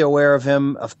extremely aware of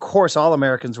him. Of course, all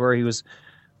Americans were. He's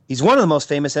one of the most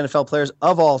famous NFL players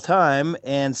of all time,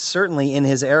 and certainly in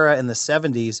his era in the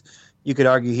 70s, you could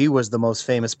argue he was the most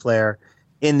famous player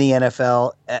in the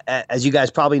NFL. As you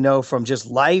guys probably know from just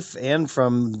life and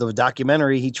from the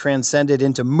documentary, he transcended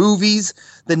into movies,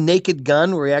 The Naked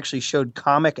Gun, where he actually showed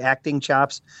comic acting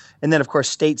chops. And then, of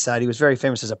course, stateside, he was very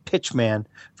famous as a pitchman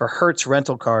for Hertz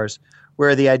rental cars,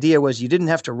 where the idea was you didn't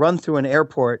have to run through an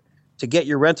airport to get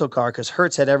your rental car because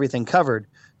Hertz had everything covered.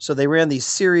 So they ran these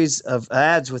series of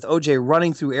ads with OJ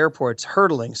running through airports,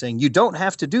 hurdling, saying, you don't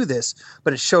have to do this.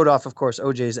 But it showed off, of course,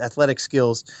 OJ's athletic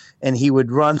skills, and he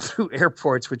would run through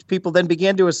airports, which people then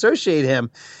began to associate him.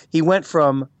 He went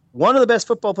from one of the best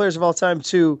football players of all time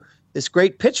to this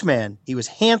great pitchman. He was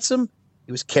handsome,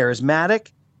 he was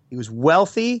charismatic, he was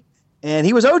wealthy, and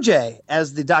he was OJ,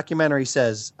 as the documentary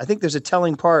says. I think there's a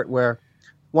telling part where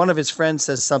one of his friends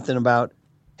says something about,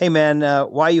 hey, man,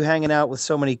 why are you hanging out with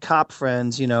so many cop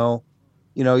friends?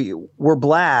 We're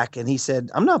black. And he said,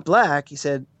 I'm not black. He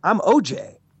said, I'm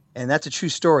OJ. And that's a true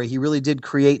story. He really did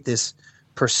create this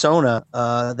persona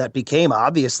that became,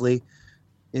 obviously,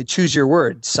 choose your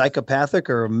word, psychopathic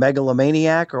or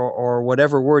megalomaniac or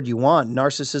whatever word you want,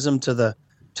 narcissism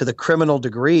to the criminal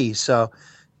degree. So,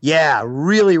 yeah,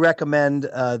 really recommend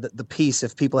the piece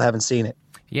if people haven't seen it.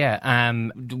 Yeah,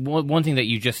 one thing that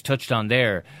you just touched on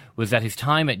there was that his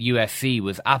time at USC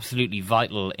was absolutely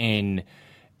vital in,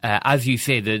 as you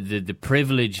say, the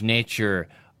privileged nature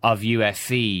of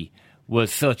USC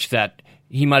was such that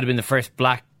he might have been the first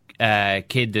black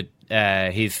kid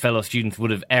that his fellow students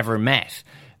would have ever met.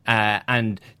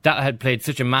 And that had played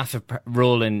such a massive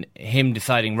role in him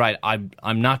deciding, right,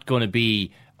 I'm not going to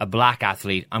be a black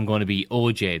athlete, I'm going to be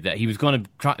OJ. That he was going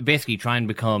to basically try and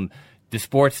become the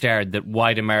sports star that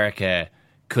white America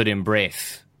could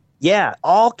embrace. Yeah,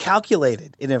 all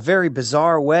calculated in a very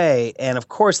bizarre way. And of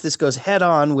course, this goes head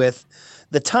on with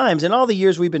the times. In all the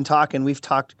years we've been talking, we've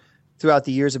talked throughout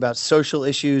the years about social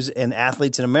issues and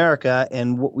athletes in America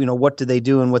and what do they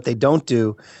do and what they don't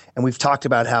do. And we've talked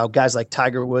about how guys like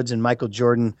Tiger Woods and Michael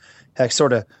Jordan have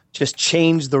sort of just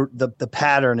changed the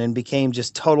pattern and became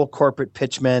just total corporate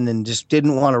pitchmen and just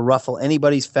didn't want to ruffle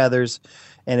anybody's feathers.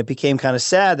 And it became kind of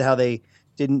sad how they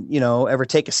didn't, ever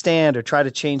take a stand or try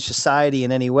to change society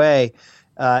in any way.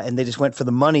 And they just went for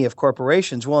the money of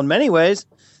corporations. Well, in many ways,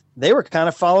 they were kind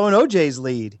of following OJ's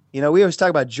lead. We always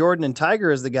talk about Jordan and Tiger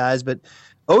as the guys, but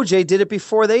OJ did it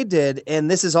before they did. And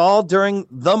this is all during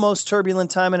the most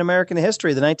turbulent time in American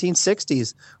history, the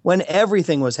 1960s, when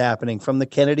everything was happening, from the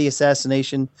Kennedy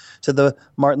assassination to the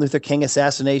Martin Luther King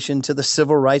assassination to the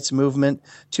civil rights movement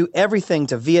to everything,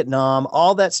 to Vietnam,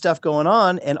 all that stuff going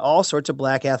on, and all sorts of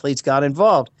black athletes got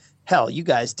involved. Hell, you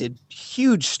guys did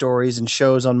huge stories and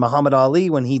shows on Muhammad Ali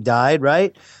when he died,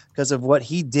 right? Because of what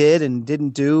he did and didn't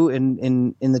do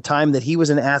in the time that he was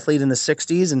an athlete in the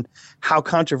 60s, and how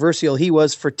controversial he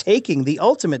was for taking the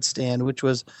ultimate stand, which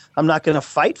was, I'm not going to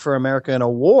fight for America in a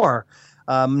war,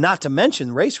 not to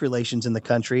mention race relations in the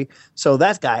country. So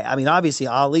that guy, obviously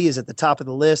Ali is at the top of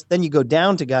the list. Then you go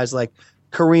down to guys like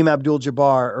Kareem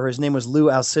Abdul-Jabbar, or his name was Lou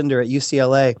Alcindor at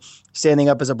UCLA, standing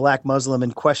up as a black Muslim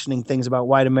and questioning things about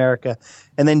white America.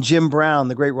 And then Jim Brown,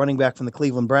 the great running back from the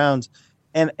Cleveland Browns.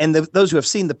 And those who have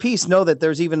seen the piece know that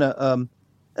there's even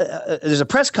there's a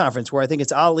press conference where I think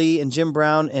it's Ali and Jim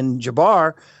Brown and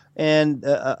Jabbar and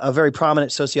a very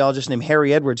prominent sociologist named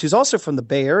Harry Edwards, who's also from the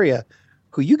Bay Area,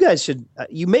 who you guys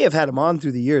you may have had him on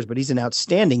through the years, but he's an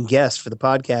outstanding guest for the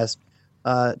podcast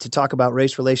to talk about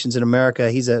race relations in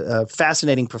America. He's a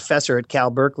fascinating professor at Cal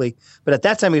Berkeley, but at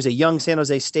that time he was a young San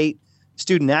Jose State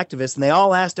student activist, and they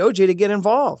all asked OJ to get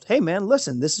involved. Hey, man,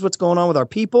 listen, this is what's going on with our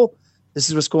people. This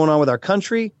is what's going on with our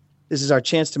country. This is our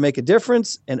chance to make a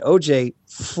difference. And OJ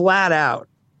flat out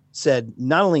said,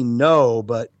 not only no,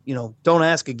 but, don't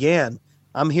ask again.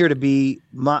 I'm here to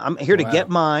get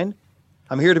mine.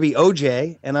 I'm here to be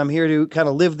OJ, and I'm here to kind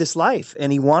of live this life.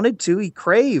 And he wanted to, he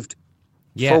craved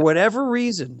For whatever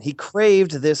reason, he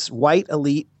craved this white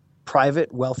elite,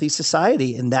 private, wealthy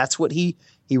society, and that's what he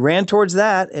ran towards,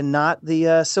 that, and not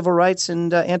the civil rights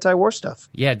and anti-war stuff.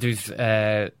 Yeah, there's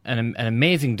an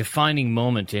amazing defining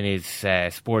moment in his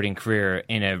sporting career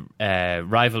in a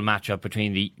rival matchup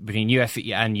between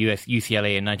USC and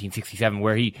UCLA in 1967,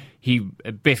 where he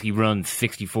basically runs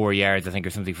 64 yards, I think, or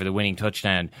something, for the winning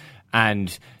touchdown,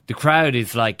 and the crowd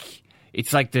is like,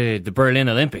 it's like the Berlin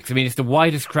Olympics. I mean, it's the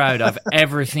widest crowd I've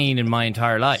ever seen in my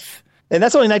entire life. And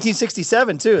that's only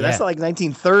 1967, too. Yeah. That's not like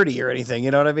 1930 or anything.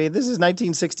 You know what I mean? This is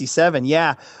 1967.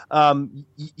 Yeah.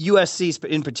 USC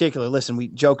in particular, listen, we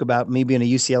joke about me being a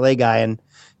UCLA guy, and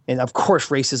of course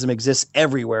racism exists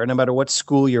everywhere, no matter what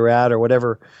school you're at or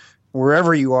whatever,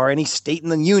 wherever you are, any state in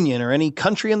the union or any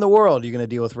country in the world, you're going to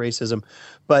deal with racism.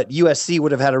 But USC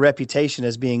would have had a reputation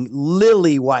as being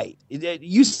lily white.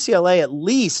 UCLA at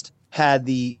least had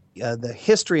the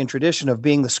history and tradition of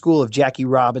being the school of Jackie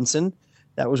Robinson.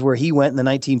 That was where he went in the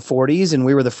 1940s, and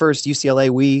we were the first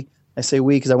UCLA. I say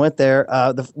we because I went there.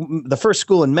 The first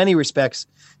school in many respects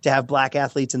to have black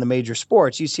athletes in the major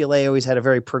sports. UCLA always had a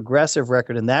very progressive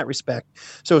record in that respect.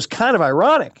 So it was kind of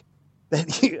ironic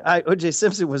that O.J.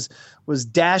 Simpson was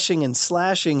dashing and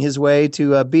slashing his way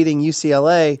to beating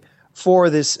UCLA for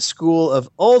this school of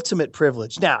ultimate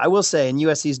privilege. Now, I will say, in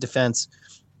USC's defense,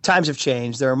 times have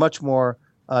changed. They're a much more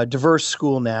diverse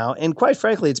school now, and quite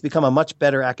frankly, it's become a much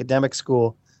better academic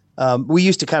school. We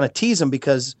used to kind of tease them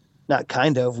because, not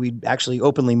kind of, we'd actually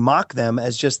openly mock them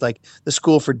as just like the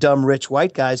school for dumb, rich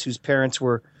white guys whose parents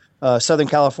were Southern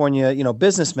California,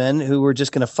 businessmen who were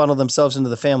just going to funnel themselves into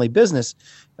the family business.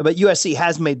 But USC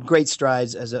has made great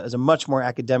strides as a much more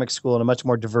academic school and a much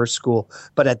more diverse school.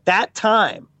 But at that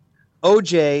time,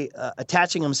 OJ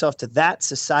attaching himself to that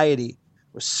society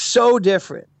was so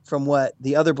different from what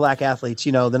the other black athletes,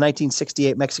 the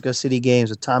 1968 Mexico City Games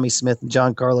with Tommy Smith and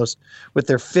John Carlos with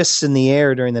their fists in the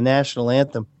air during the national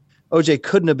anthem. OJ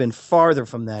couldn't have been farther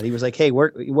from that. He was like, hey,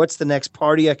 what's the next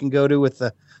party I can go to with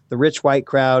the rich white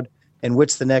crowd? And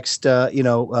what's the next,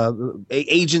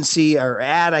 agency or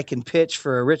ad I can pitch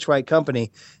for a rich white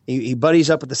company? He buddies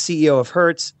up with the CEO of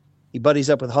Hertz. He buddies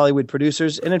up with Hollywood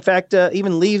producers. And in fact,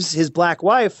 even leaves his black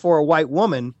wife for a white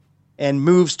woman and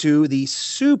moves to the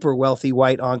super wealthy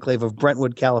white enclave of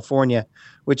Brentwood, California,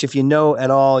 which, if you know at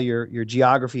all your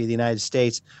geography of the United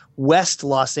States, West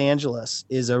Los Angeles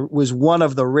was one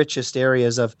of the richest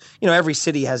areas of, every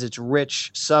city has its rich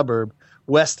suburb.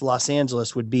 West Los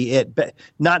Angeles would be it, but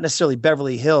not necessarily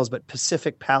Beverly Hills, but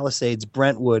Pacific Palisades,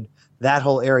 Brentwood, that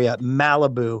whole area,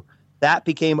 Malibu, that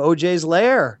became OJ's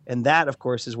lair. And that, of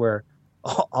course, is where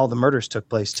all the murders took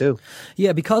place too.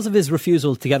 Yeah, because of his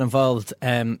refusal to get involved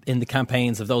in the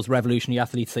campaigns of those revolutionary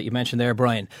athletes that you mentioned there,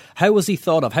 Brian, how was he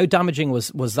thought of? How damaging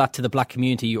was that to the black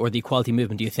community or the equality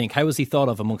movement, do you think? How was he thought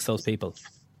of amongst those people?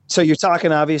 So you're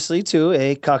talking, obviously, to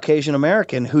a Caucasian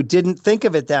American who didn't think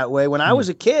of it that way. When I was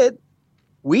a kid,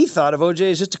 we thought of OJ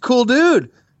as just a cool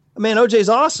dude. Man, OJ's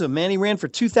awesome, man. He ran for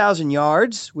 2,000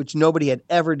 yards, which nobody had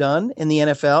ever done in the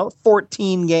NFL.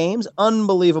 14 games,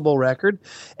 unbelievable record.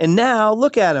 And now,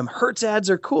 look at him. Hertz ads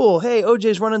are cool. Hey,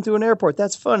 OJ's running through an airport.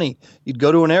 That's funny. You'd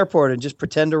go to an airport and just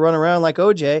pretend to run around like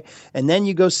OJ, and then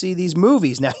you go see these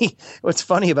movies. Now, what's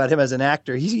funny about him as an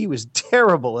actor, he was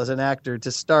terrible as an actor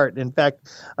to start. In fact,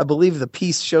 I believe the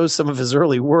piece shows some of his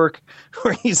early work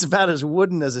where he's about as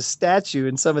wooden as a statue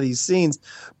in some of these scenes.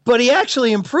 But he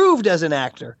actually improved as an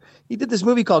actor. He did this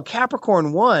movie called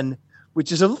Capricorn 1,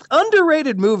 which is an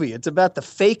underrated movie. It's about the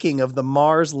faking of the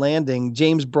Mars landing,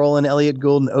 James Brolin, Elliot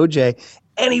Gould, and OJ.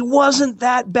 And he wasn't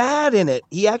that bad in it.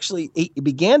 He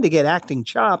began to get acting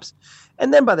chops.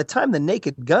 And then by the time The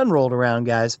Naked Gun rolled around,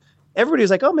 guys, everybody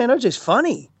was like, oh, man, OJ's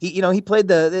funny. He played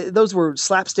those were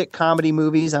slapstick comedy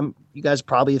movies. You guys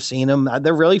probably have seen them.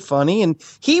 They're really funny. And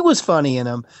he was funny in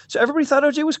them. So everybody thought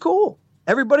OJ was cool.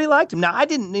 Everybody liked him. Now, I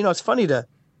didn't, it's funny to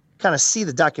kind of see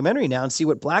the documentary now and see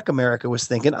what Black America was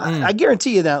thinking. I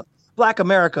guarantee you that Black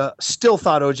America still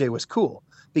thought OJ was cool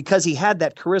because he had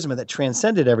that charisma that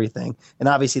transcended everything. And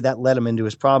obviously that led him into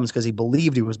his problems because he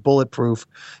believed he was bulletproof.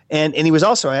 And he was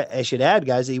also, I should add,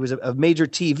 guys, he was a major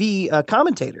TV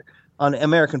commentator on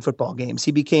American football games.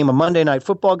 He became a Monday Night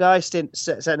Football guy,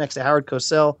 sat next to Howard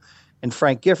Cosell and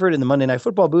Frank Gifford in the Monday Night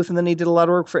Football booth, and then he did a lot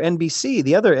of work for NBC,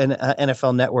 the other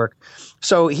NFL network.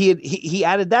 So he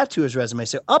added that to his resume.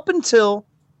 So up until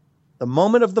the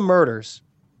moment of the murders,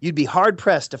 you'd be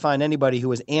hard-pressed to find anybody who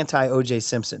was anti-O.J.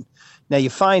 Simpson. Now,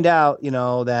 you find out,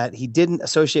 that he didn't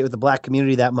associate with the black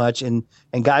community that much, and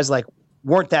guys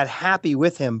weren't that happy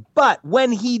with him. But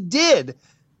when he did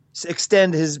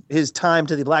extend his time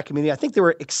to the black community, I think they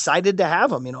were excited to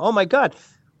have him. Oh, my God.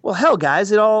 Well, hell,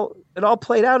 guys, it all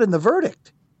played out in the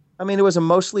verdict. I mean, it was a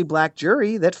mostly black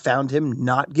jury that found him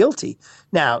not guilty.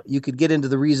 Now, you could get into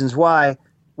the reasons why.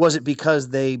 Was it because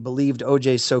they believed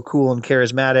OJ's so cool and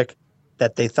charismatic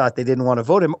that they thought they didn't want to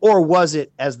vote him? Or was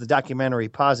it, as the documentary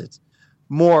posits,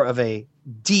 more of a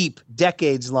deep,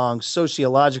 decades-long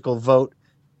sociological vote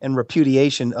and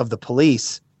repudiation of the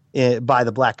police by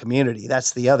the black community?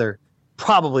 That's the other,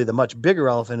 probably the much bigger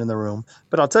elephant in the room.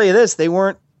 But I'll tell you this, they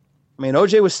weren't, I mean,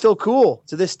 OJ was still cool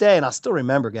to this day, and I'll still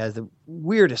remember, guys, the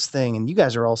weirdest thing, and you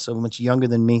guys are all so much younger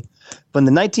than me. When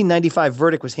the 1995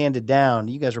 verdict was handed down,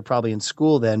 you guys were probably in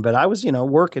school then, but I was,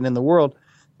 working in the world.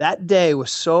 That day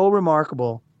was so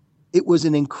remarkable. It was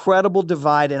an incredible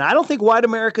divide, and I don't think white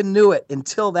America knew it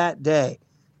until that day,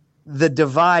 the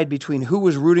divide between who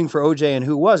was rooting for OJ and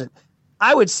who wasn't.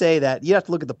 I would say that you have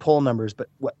to look at the poll numbers, but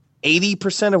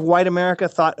 80% of white America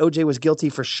thought OJ was guilty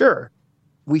for sure.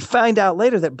 We find out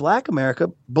later that black America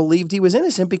believed he was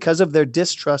innocent because of their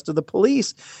distrust of the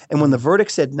police. And when the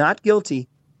verdict said not guilty,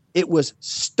 it was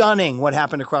stunning what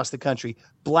happened across the country.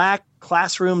 Black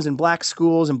classrooms and black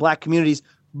schools and black communities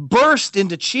burst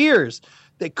into cheers.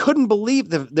 They couldn't believe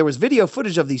there was video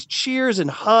footage of these cheers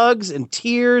and hugs and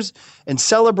tears and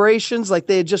celebrations like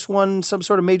they had just won some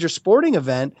sort of major sporting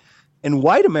event. And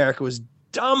white America was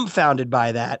dumbfounded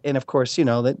by that. And of course,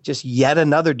 that just yet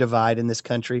another divide in this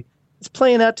country. It's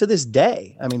playing out to this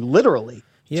day. I mean, literally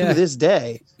to this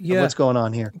day. What's going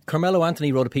on here? Carmelo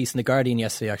Anthony wrote a piece in The Guardian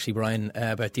yesterday, actually, Brian,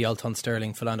 about the Elton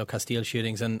Sterling, Philando Castile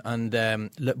shootings. And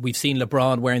we've seen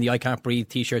LeBron wearing the I Can't Breathe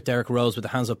t-shirt, Derrick Rose with the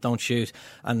hands up, don't shoot,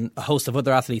 and a host of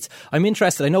other athletes. I'm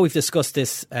interested, I know we've discussed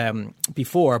this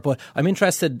before, but I'm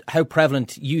interested how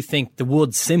prevalent you think the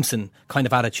Woods-Simpson kind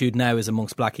of attitude now is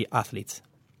amongst black athletes.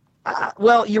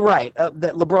 Well, you're right.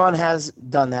 That LeBron has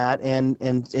done that,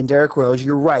 and Derrick Rose.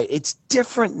 You're right. It's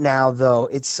different now, though.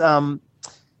 It's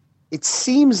it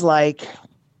seems like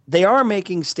they are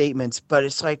making statements, but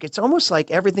it's almost like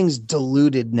everything's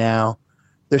diluted now.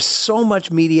 There's so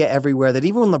much media everywhere that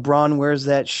even when LeBron wears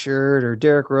that shirt or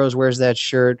Derrick Rose wears that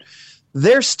shirt,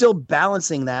 they're still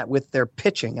balancing that with their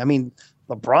pitching. I mean,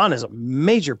 LeBron is a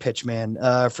major pitch man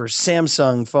for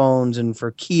Samsung phones and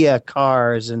for Kia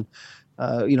cars and.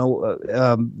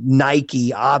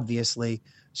 Nike, obviously.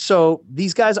 So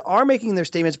these guys are making their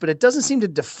statements, but it doesn't seem to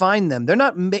define them. They're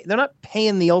not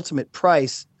paying the ultimate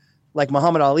price like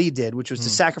Muhammad Ali did, which was to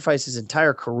sacrifice his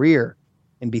entire career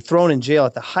and be thrown in jail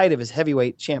at the height of his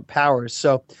heavyweight champ powers.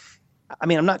 So, I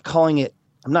mean, I'm not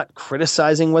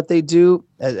criticizing what they do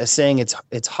as saying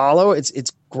it's hollow.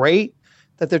 It's great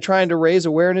that they're trying to raise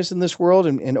awareness in this world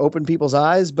and open people's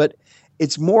eyes, but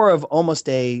it's more of almost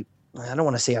I don't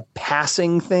want to say a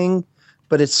passing thing,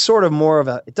 but it's sort of more of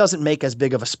it doesn't make as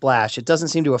big of a splash. It doesn't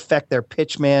seem to affect their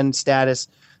pitchman status,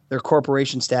 their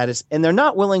corporation status, and they're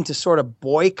not willing to sort of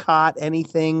boycott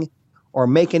anything or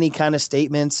make any kind of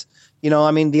statements.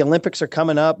 I mean, the Olympics are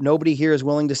coming up. Nobody here is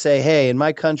willing to say, hey, in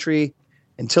my country,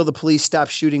 until the police stop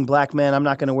shooting black men, I'm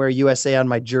not going to wear USA on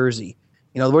my jersey.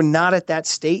 We're not at that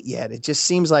state yet. It just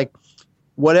seems like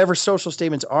whatever social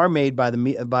statements are made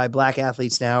by black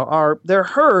athletes now they're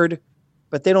heard,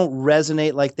 but they don't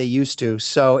resonate like they used to.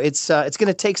 So it's going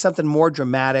to take something more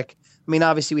dramatic. I mean,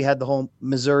 obviously we had the whole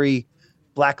Missouri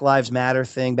Black Lives Matter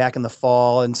thing back in the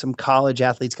fall, and some college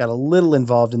athletes got a little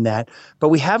involved in that. But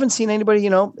we haven't seen anybody,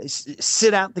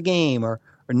 sit out the game or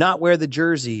not wear the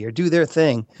jersey or do their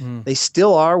thing. They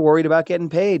still are worried about getting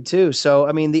paid too. So,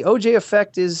 I mean, the OJ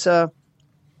effect is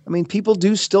people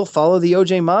do still follow the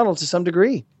OJ model to some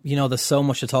degree. There's so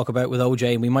much to talk about with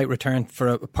OJ, and we might return for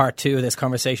a part 2 of this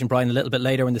conversation, Brian, a little bit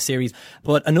later in the series.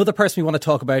 But another person we want to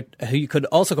talk about who you could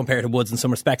also compare to Woods in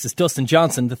some respects is Dustin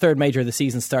Johnson. The third major of the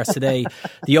season starts today,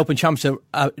 the Open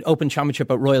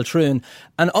Championship at Royal Troon.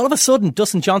 And all of a sudden,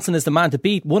 Dustin Johnson is the man to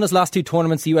beat. Won his last 2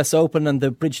 tournaments, the US Open and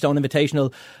the Bridgestone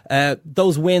Invitational.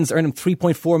 Those wins earned him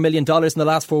 $3.4 million in the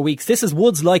last 4 weeks. This is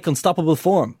Woods-like unstoppable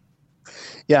form.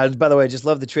 Yeah, by the way, I just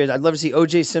love the trade. I'd love to see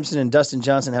O.J. Simpson and Dustin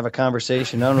Johnson have a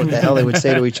conversation. I don't know what the hell they would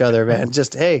say to each other, man.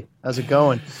 Just, hey, how's it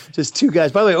going? Just two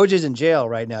guys. By the way, O.J.'s in jail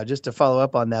right now, just to follow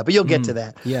up on that. But you'll get to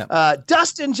that. Yeah.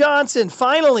 Dustin Johnson,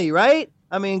 finally, right?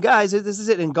 I mean, guys, this is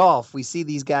it in golf. We see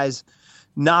these guys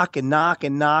knock and knock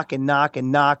and knock and knock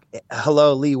and knock.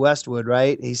 Hello, Lee Westwood,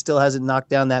 right? He still hasn't knocked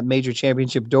down that major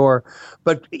championship door.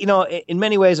 But, in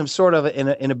many ways, I'm sort of,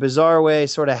 in a bizarre way,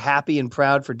 sort of happy and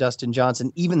proud for Dustin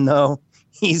Johnson, even though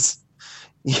he's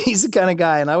the kind of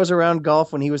guy, and I was around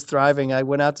golf when he was thriving. I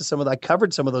went out to I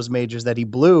covered some of those majors that he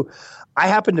blew. I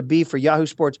happened to be for Yahoo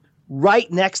Sports right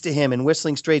next to him in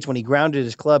Whistling Straits when he grounded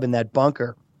his club in that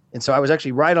bunker. And so I was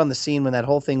actually right on the scene when that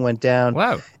whole thing went down.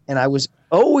 Wow. And I was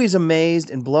always amazed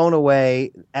and blown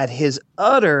away at his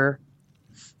utter,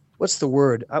 what's the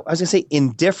word? I was going to say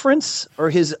indifference, or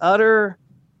his utter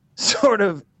sort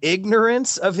of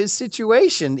ignorance of his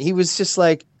situation. He was just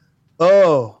like,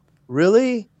 oh,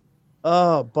 really?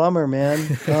 Oh, bummer,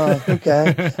 man. Oh,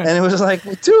 okay. And it was like,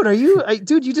 well,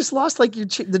 dude, you just lost like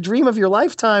the dream of your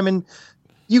lifetime, and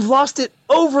you've lost it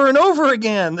over and over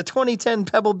again. The 2010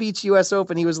 Pebble Beach U.S.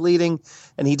 Open, he was leading,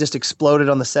 and he just exploded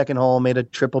on the second hole, made a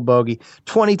triple bogey.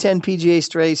 2010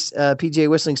 PGA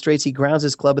Whistling Straits, he grounds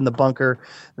his club in the bunker.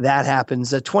 That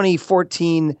happens.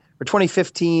 2014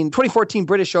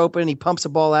 British Open, he pumps a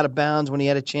ball out of bounds when he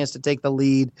had a chance to take the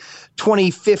lead.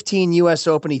 2015 U.S.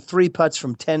 Open, he 3-putts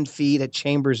from 10 feet at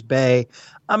Chambers Bay.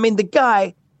 I mean, the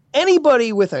guy,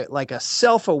 anybody with a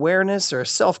self-awareness or a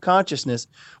self-consciousness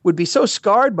would be so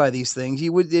scarred by these things.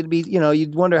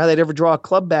 You'd wonder how they'd ever draw a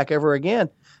club back ever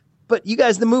again. But you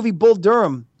guys, the movie Bull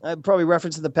Durham, I probably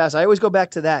referenced in the past. I always go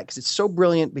back to that because it's so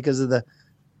brilliant because of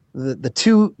the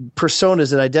two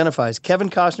personas it identifies. Kevin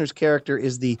Costner's character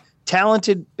is the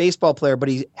talented baseball player, but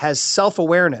he has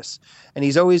self-awareness, and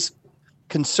he's always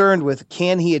concerned with,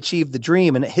 can he achieve the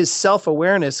dream? And his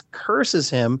self-awareness curses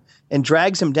him and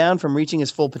drags him down from reaching his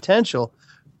full potential.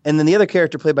 And then the other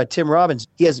character, played by Tim Robbins,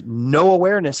 he has no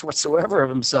awareness whatsoever of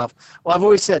himself. Well, I've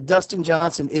always said Dustin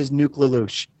Johnson is Nuke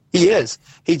LaLoosh. He is.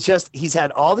 He's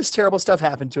had all this terrible stuff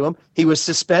happen to him. He was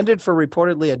suspended for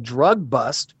reportedly a drug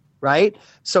bust, right?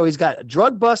 So he's got a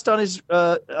drug bust on his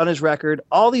record,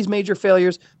 all these major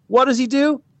failures. What does he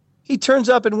do? He turns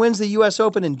up and wins the U.S.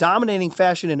 Open in dominating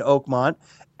fashion in Oakmont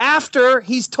after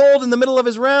he's told in the middle of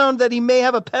his round that he may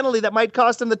have a penalty that might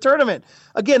cost him the tournament.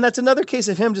 Again, that's another case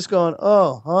of him just going,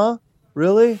 oh, huh?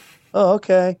 Really? Oh,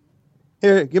 okay.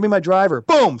 Here, give me my driver.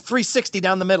 Boom, 360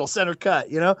 down the middle, center cut.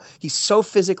 He's so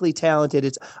physically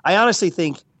talented. I honestly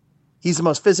think he's the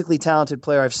most physically talented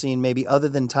player I've seen, maybe other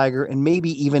than Tiger, and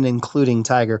maybe even including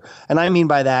Tiger. And I mean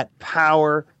by that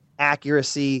power,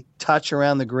 accuracy, touch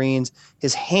around the greens.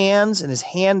 His hands and his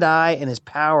hand-eye and his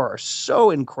power are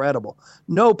so incredible.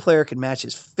 No player can match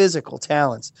his physical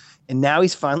talents. And now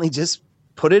he's finally just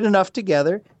put it enough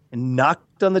together and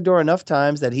knocked on the door enough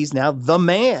times that he's now the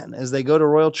man as they go to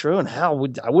Royal Troon. I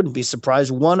wouldn't be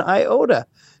surprised one iota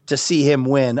to see him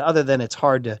win, other than it's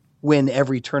hard to win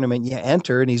every tournament you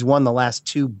enter, and he's won the last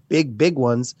two big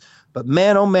ones. But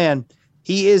man, oh man,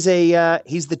 he's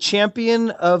the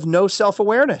champion of no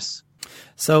self-awareness.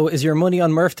 So is your money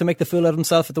on Murph to make the fool out of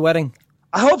himself at the wedding?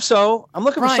 I hope so. I'm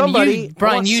looking for somebody.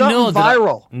 Brian, you know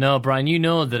viral. Brian, you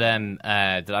know that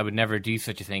I would never do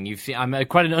such a thing. You've seen I'm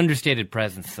quite an understated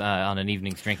presence on an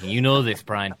evening's drinking. You know this,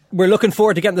 Brian. We're looking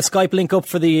forward to getting the Skype link up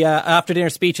for the after dinner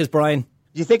speeches, Brian.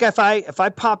 Do you think if I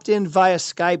popped in via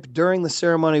Skype during the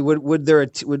ceremony, would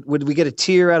we get a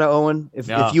tear out of Owen if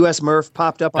US Murph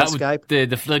popped up on Skype?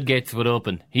 The floodgates would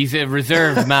open. He's a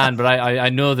reserved man, but I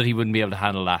know that he wouldn't be able to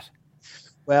handle that.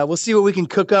 Well, we'll see what we can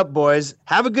cook up, boys.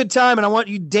 Have a good time, and I want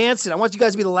you dancing. I want you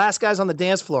guys to be the last guys on the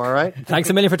dance floor, all right?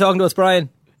 Thanks a million for talking to us, Brian.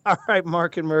 All right,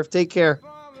 Mark and Murph, take care.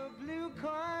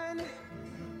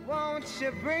 Won't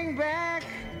you bring back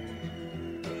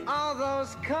all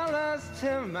those colors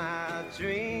to my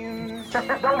dreams? Don't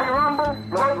be rumble,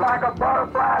 float like a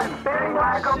butterfly, sting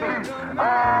like a bee.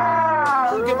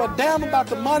 Don't give a damn about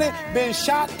the money, being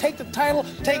shot, take the title,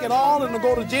 take it all, and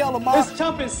go to jail tomorrow. This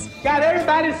Trump's got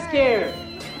everybody scared.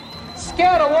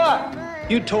 Scared of what?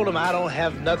 You told him I don't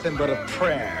have nothing but a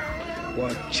prayer.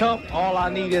 Well, chump, all I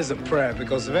need is a prayer,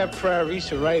 because if that prayer reached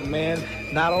the right man,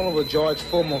 not only will George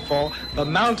Foreman fall, the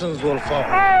mountains will fall. Oh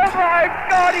my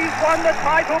God, he's won the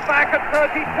title back at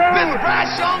 32. This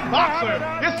brash young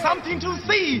boxer is something to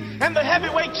see, and the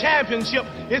heavyweight championship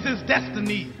is his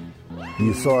destiny.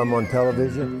 You saw him on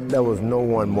television, there was no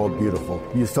one more beautiful.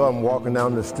 You saw him walking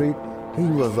down the street, he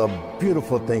was a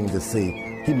beautiful thing to see.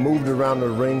 He moved around the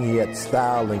ring, he had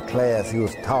style and class, he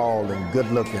was tall and good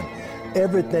looking.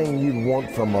 Everything you'd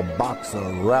want from a boxer,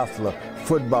 wrestler,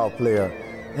 football player.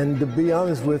 And to be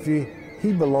honest with you,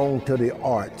 he belonged to the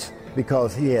arts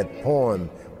because he had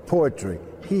poetry,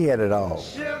 he had it all.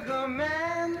 Sugar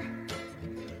man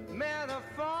met a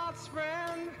false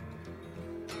friend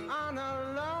on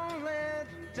a lonely,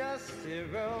 dusty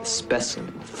road. A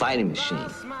specimen, a fighting machine.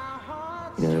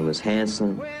 You know, it was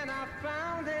handsome,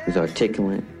 it was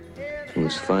articulate, it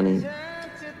was funny,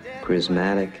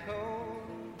 charismatic,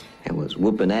 and was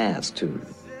whooping ass, too.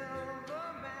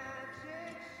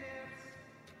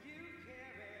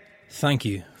 Thank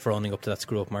you for owning up to that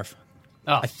screw-up, Murph.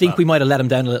 I think we might have let him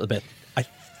down a little bit.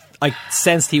 I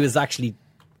sensed he was actually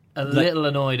a little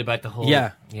annoyed about the whole...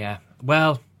 Yeah.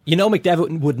 Well... You know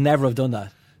McDevitt would never have done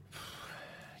that.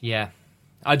 Yeah.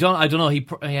 I don't know.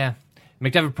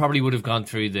 McDevitt probably would have gone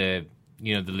through the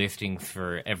listings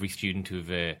for every student who've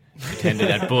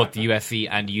attended at both the USC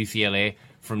and UCLA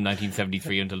from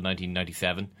 1973 until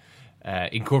 1997,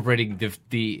 incorporating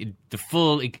the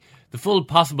full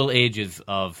possible ages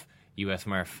of US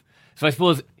Murph. So I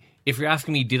suppose if you're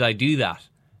asking me, did I do that?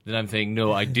 Then I'm saying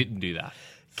no, I didn't do that.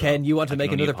 So Ken, you want to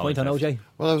make another point on OJ?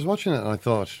 Well, I was watching it and I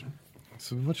thought, at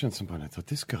some point,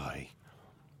 this guy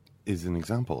is an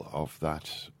example of that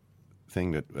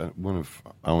thing that one of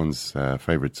Owen's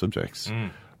favourite subjects,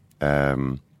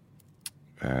 chronic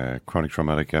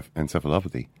traumatic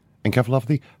encephalopathy.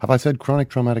 Encephalopathy? Have I said chronic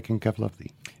traumatic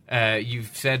encephalopathy?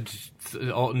 You've said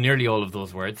nearly all of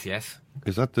those words, yes.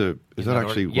 Is that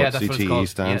actually what CTE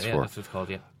stands for? Yeah, that's what it's called,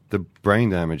 yeah. The brain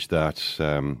damage that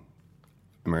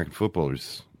American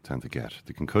footballers tend to get,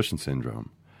 the concussion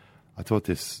syndrome. I thought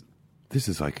this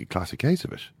is like a classic case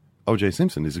of it. O.J.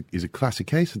 Simpson is a classic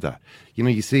case of that.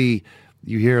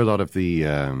 You hear a lot of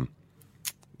the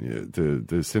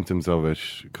symptoms of it,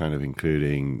 kind of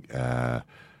including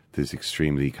this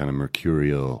extremely kind of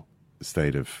mercurial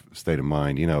state of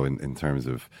mind. In terms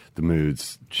of the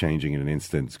moods changing in an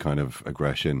instant, kind of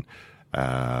aggression,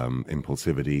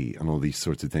 impulsivity, and all these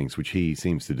sorts of things, which he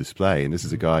seems to display. And this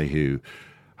is a guy who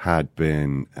had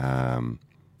been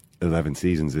 11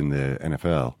 seasons in the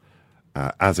NFL.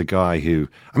 As a guy who,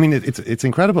 it's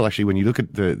incredible actually when you look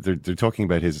at they're talking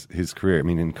about his career. I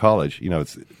mean, in college,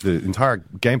 it's the entire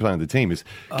game plan of the team is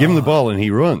give him the ball and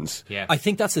he runs. Yeah, I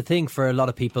think that's the thing for a lot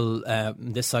of people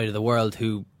this side of the world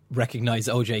who recognise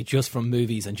OJ just from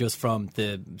movies and just from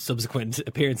the subsequent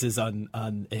appearances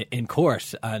in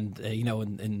court and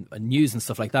in news and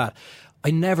stuff like that.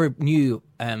 I never knew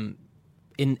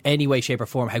in any way, shape or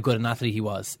form how good an athlete he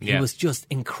was. He was just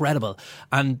incredible.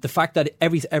 And the fact that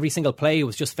every single play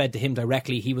was just fed to him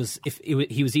directly, he was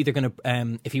either going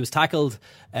to, if he was tackled,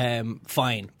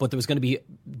 fine, but there was going to be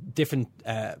different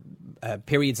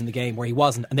periods in the game where he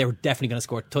wasn't, and they were definitely going to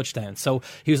score touchdowns. So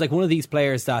he was like one of these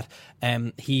players that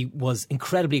he was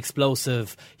incredibly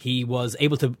explosive. He was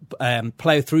able to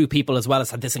plough through people as well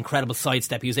as had this incredible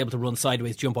sidestep. He was able to run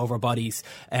sideways, jump over bodies,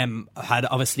 had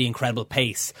obviously incredible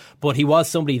pace, but he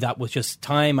was somebody that was just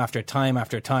time after time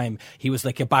after time. He was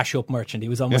like a bash-up merchant. He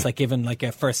was almost like given like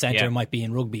a first centre might be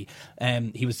in rugby.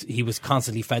 He was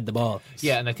constantly fed the ball.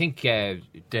 Yeah, and I think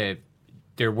they're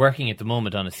working at the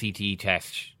moment on a CTE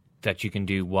test that you can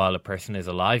do while a person is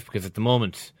alive, because at the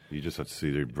moment you just have to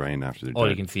see their brain after they're all dead.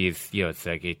 You can see is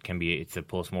it's a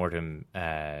post-mortem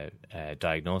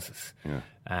diagnosis.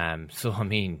 So I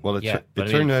mean, well, it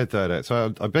turned out that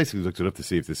so I basically looked it up to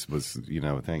see if this was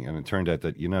a thing, and it turned out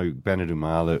that Bennett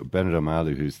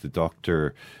Omalu, who's the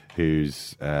doctor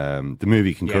who's the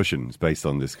movie Concussion is based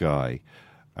on this guy,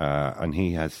 and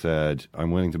he has said, "I'm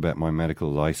willing to bet my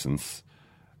medical license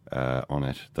on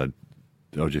it that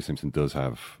O.J. Simpson does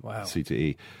have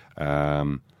CTE.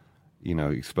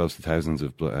 Exposed to thousands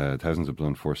of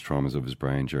blunt force traumas of his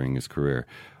brain during his career."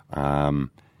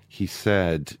 He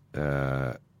said,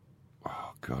 where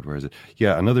is it?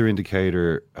 Yeah, another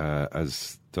indicator,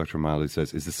 as Dr. O'Malley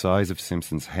says, is the size of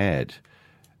Simpson's head.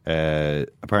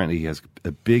 Apparently he has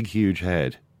a big, huge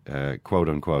head, quote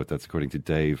unquote. That's according to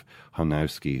Dave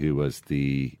Honowski, who was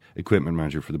the equipment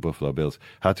manager for the Buffalo Bills.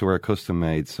 Had to wear a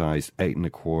custom-made size 8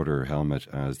 1/4 helmet,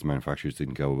 as the manufacturers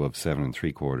didn't go above 7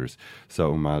 3/4.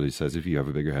 So O'Malley says, if you have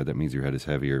a bigger head, that means your head is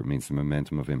heavier. It means the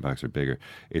momentum of impacts are bigger.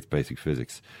 It's basic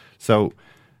physics. So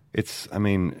it's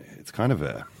kind of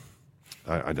a,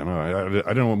 I don't know.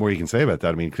 I don't know what more you can say about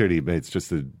that. I mean, clearly it's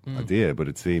just an idea, but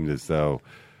it seemed as though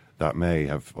that may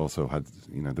have also had,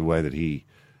 the way that he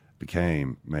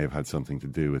became may have had something to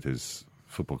do with his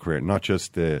football career, not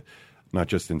just in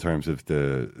terms of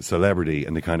the celebrity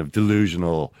and the kind of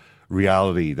delusional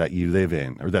reality that you live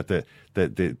in, or that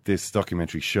this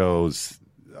documentary shows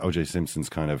O.J. Simpson's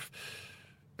kind of,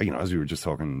 as we were just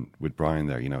talking with Brian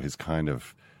there, his kind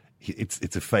of,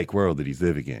 it's a fake world that he's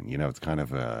living in. It's kind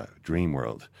of a dream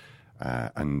world.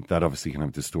 And that obviously can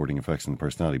have distorting effects on the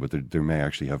personality, but there may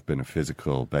actually have been a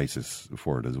physical basis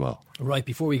for it as well. Right,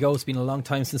 before we go, it's been a long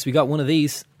time since we got one of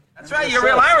these. That's right, you're a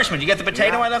real Irishman. You get the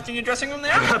potato I left in your dressing room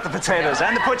there? I got the potatoes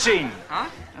and the poutine. Huh?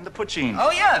 And the poutine.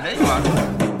 Oh, yeah, there you are.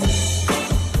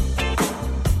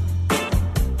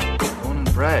 Born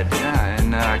and bred,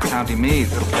 in County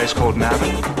Meath, a little place called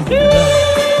Navan.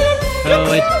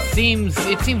 So it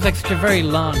seems like such a very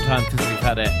long time since we've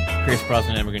had a Pierce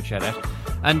Brosnan immigrant shout out.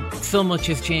 And so much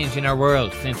has changed in our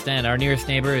world since then. Our nearest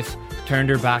neighbour has turned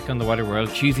her back on the wider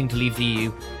world, choosing to leave the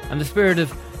EU. And the spirit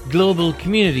of global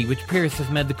community, which Pearce has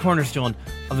made the cornerstone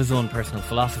of his own personal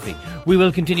philosophy. We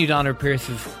will continue to honour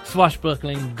Pearce's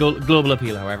swashbuckling global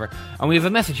appeal, however, and we have a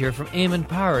message here from Eamon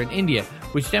Power in India,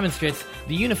 which demonstrates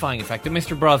the unifying effect that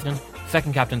Mr. Brosnan,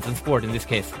 second captains in sport, in this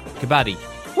case kabaddi,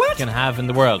 can have in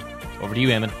the world. Over to you,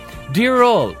 Eamon. Dear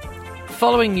all,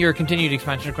 following your continued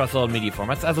expansion across all media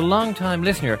formats, as a long-time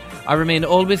listener, I remain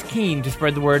always keen to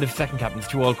spread the word of second captains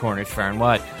to all corners far and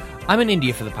wide. I'm in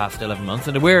India for the past 11 months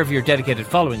and aware of your dedicated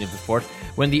following of the sport.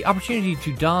 When the opportunity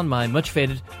to don my much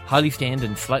faded, highly stained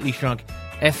and slightly shrunk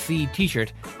SC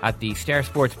t-shirt at the Star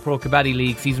Sports Pro Kabaddi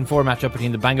League Season 4 matchup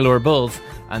between the Bangalore Bulls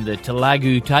and the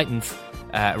Telugu Titans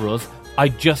arose, I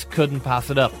just couldn't pass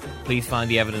it up. Please find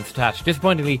the evidence attached.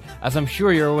 Disappointingly, as I'm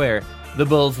sure you're aware, the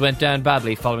Bulls went down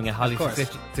badly following a highly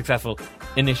successful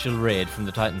initial raid from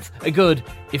the Titans. A good,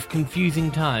 if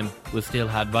confusing, time was still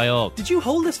had by all. Did you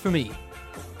hold this for me?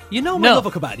 You know my love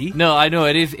of kabaddi. No, I know,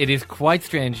 it is quite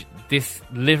strange. This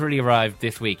literally arrived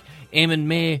this week. Eamon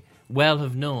may well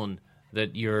have known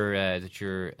that your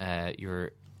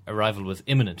arrival was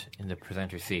imminent in the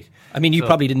presenter's seat. I mean, you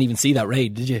probably didn't even see that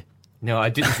raid, did you? No, I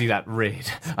didn't see that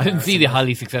raid. I didn't see the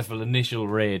highly successful initial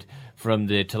raid from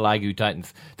the Telugu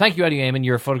Titans. Thank you, anyway, Eamon.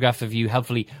 Your photographs of you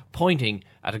helpfully pointing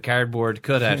at a cardboard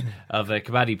cutout of a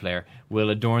kabaddi player will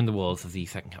adorn the walls of the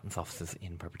second captain's offices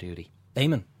in perpetuity.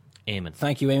 Eamon.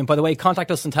 Thank you, Eamon. By the way,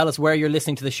 contact us and tell us where you're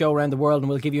listening to the show around the world and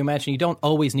we'll give you a mention. You don't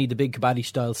always need the big kabaddi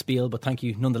style spiel, but thank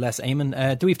you nonetheless,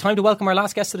 Eamon. Do we have time to welcome our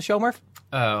last guest to the show, Murph?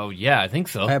 Oh, yeah, I think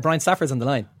so. Brian Stafford's on the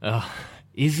line.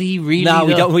 Is he really? No,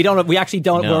 we don't. We actually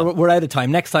don't. No. We're out of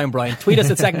time. Next time, Brian. Tweet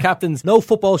us at Second Captains. No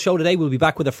football show today. We'll be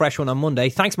back with a fresh one on Monday.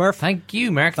 Thanks, Murph. Thank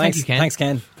you, Mark. Thank you, Ken. Thanks,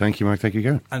 Ken. Thank you, Mark. Thank you,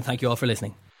 Ken. And thank you all for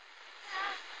listening.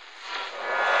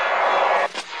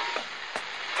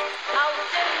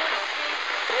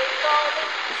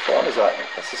 What is that?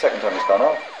 That's the second time it's gone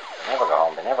off. They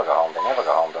never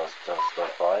go home, those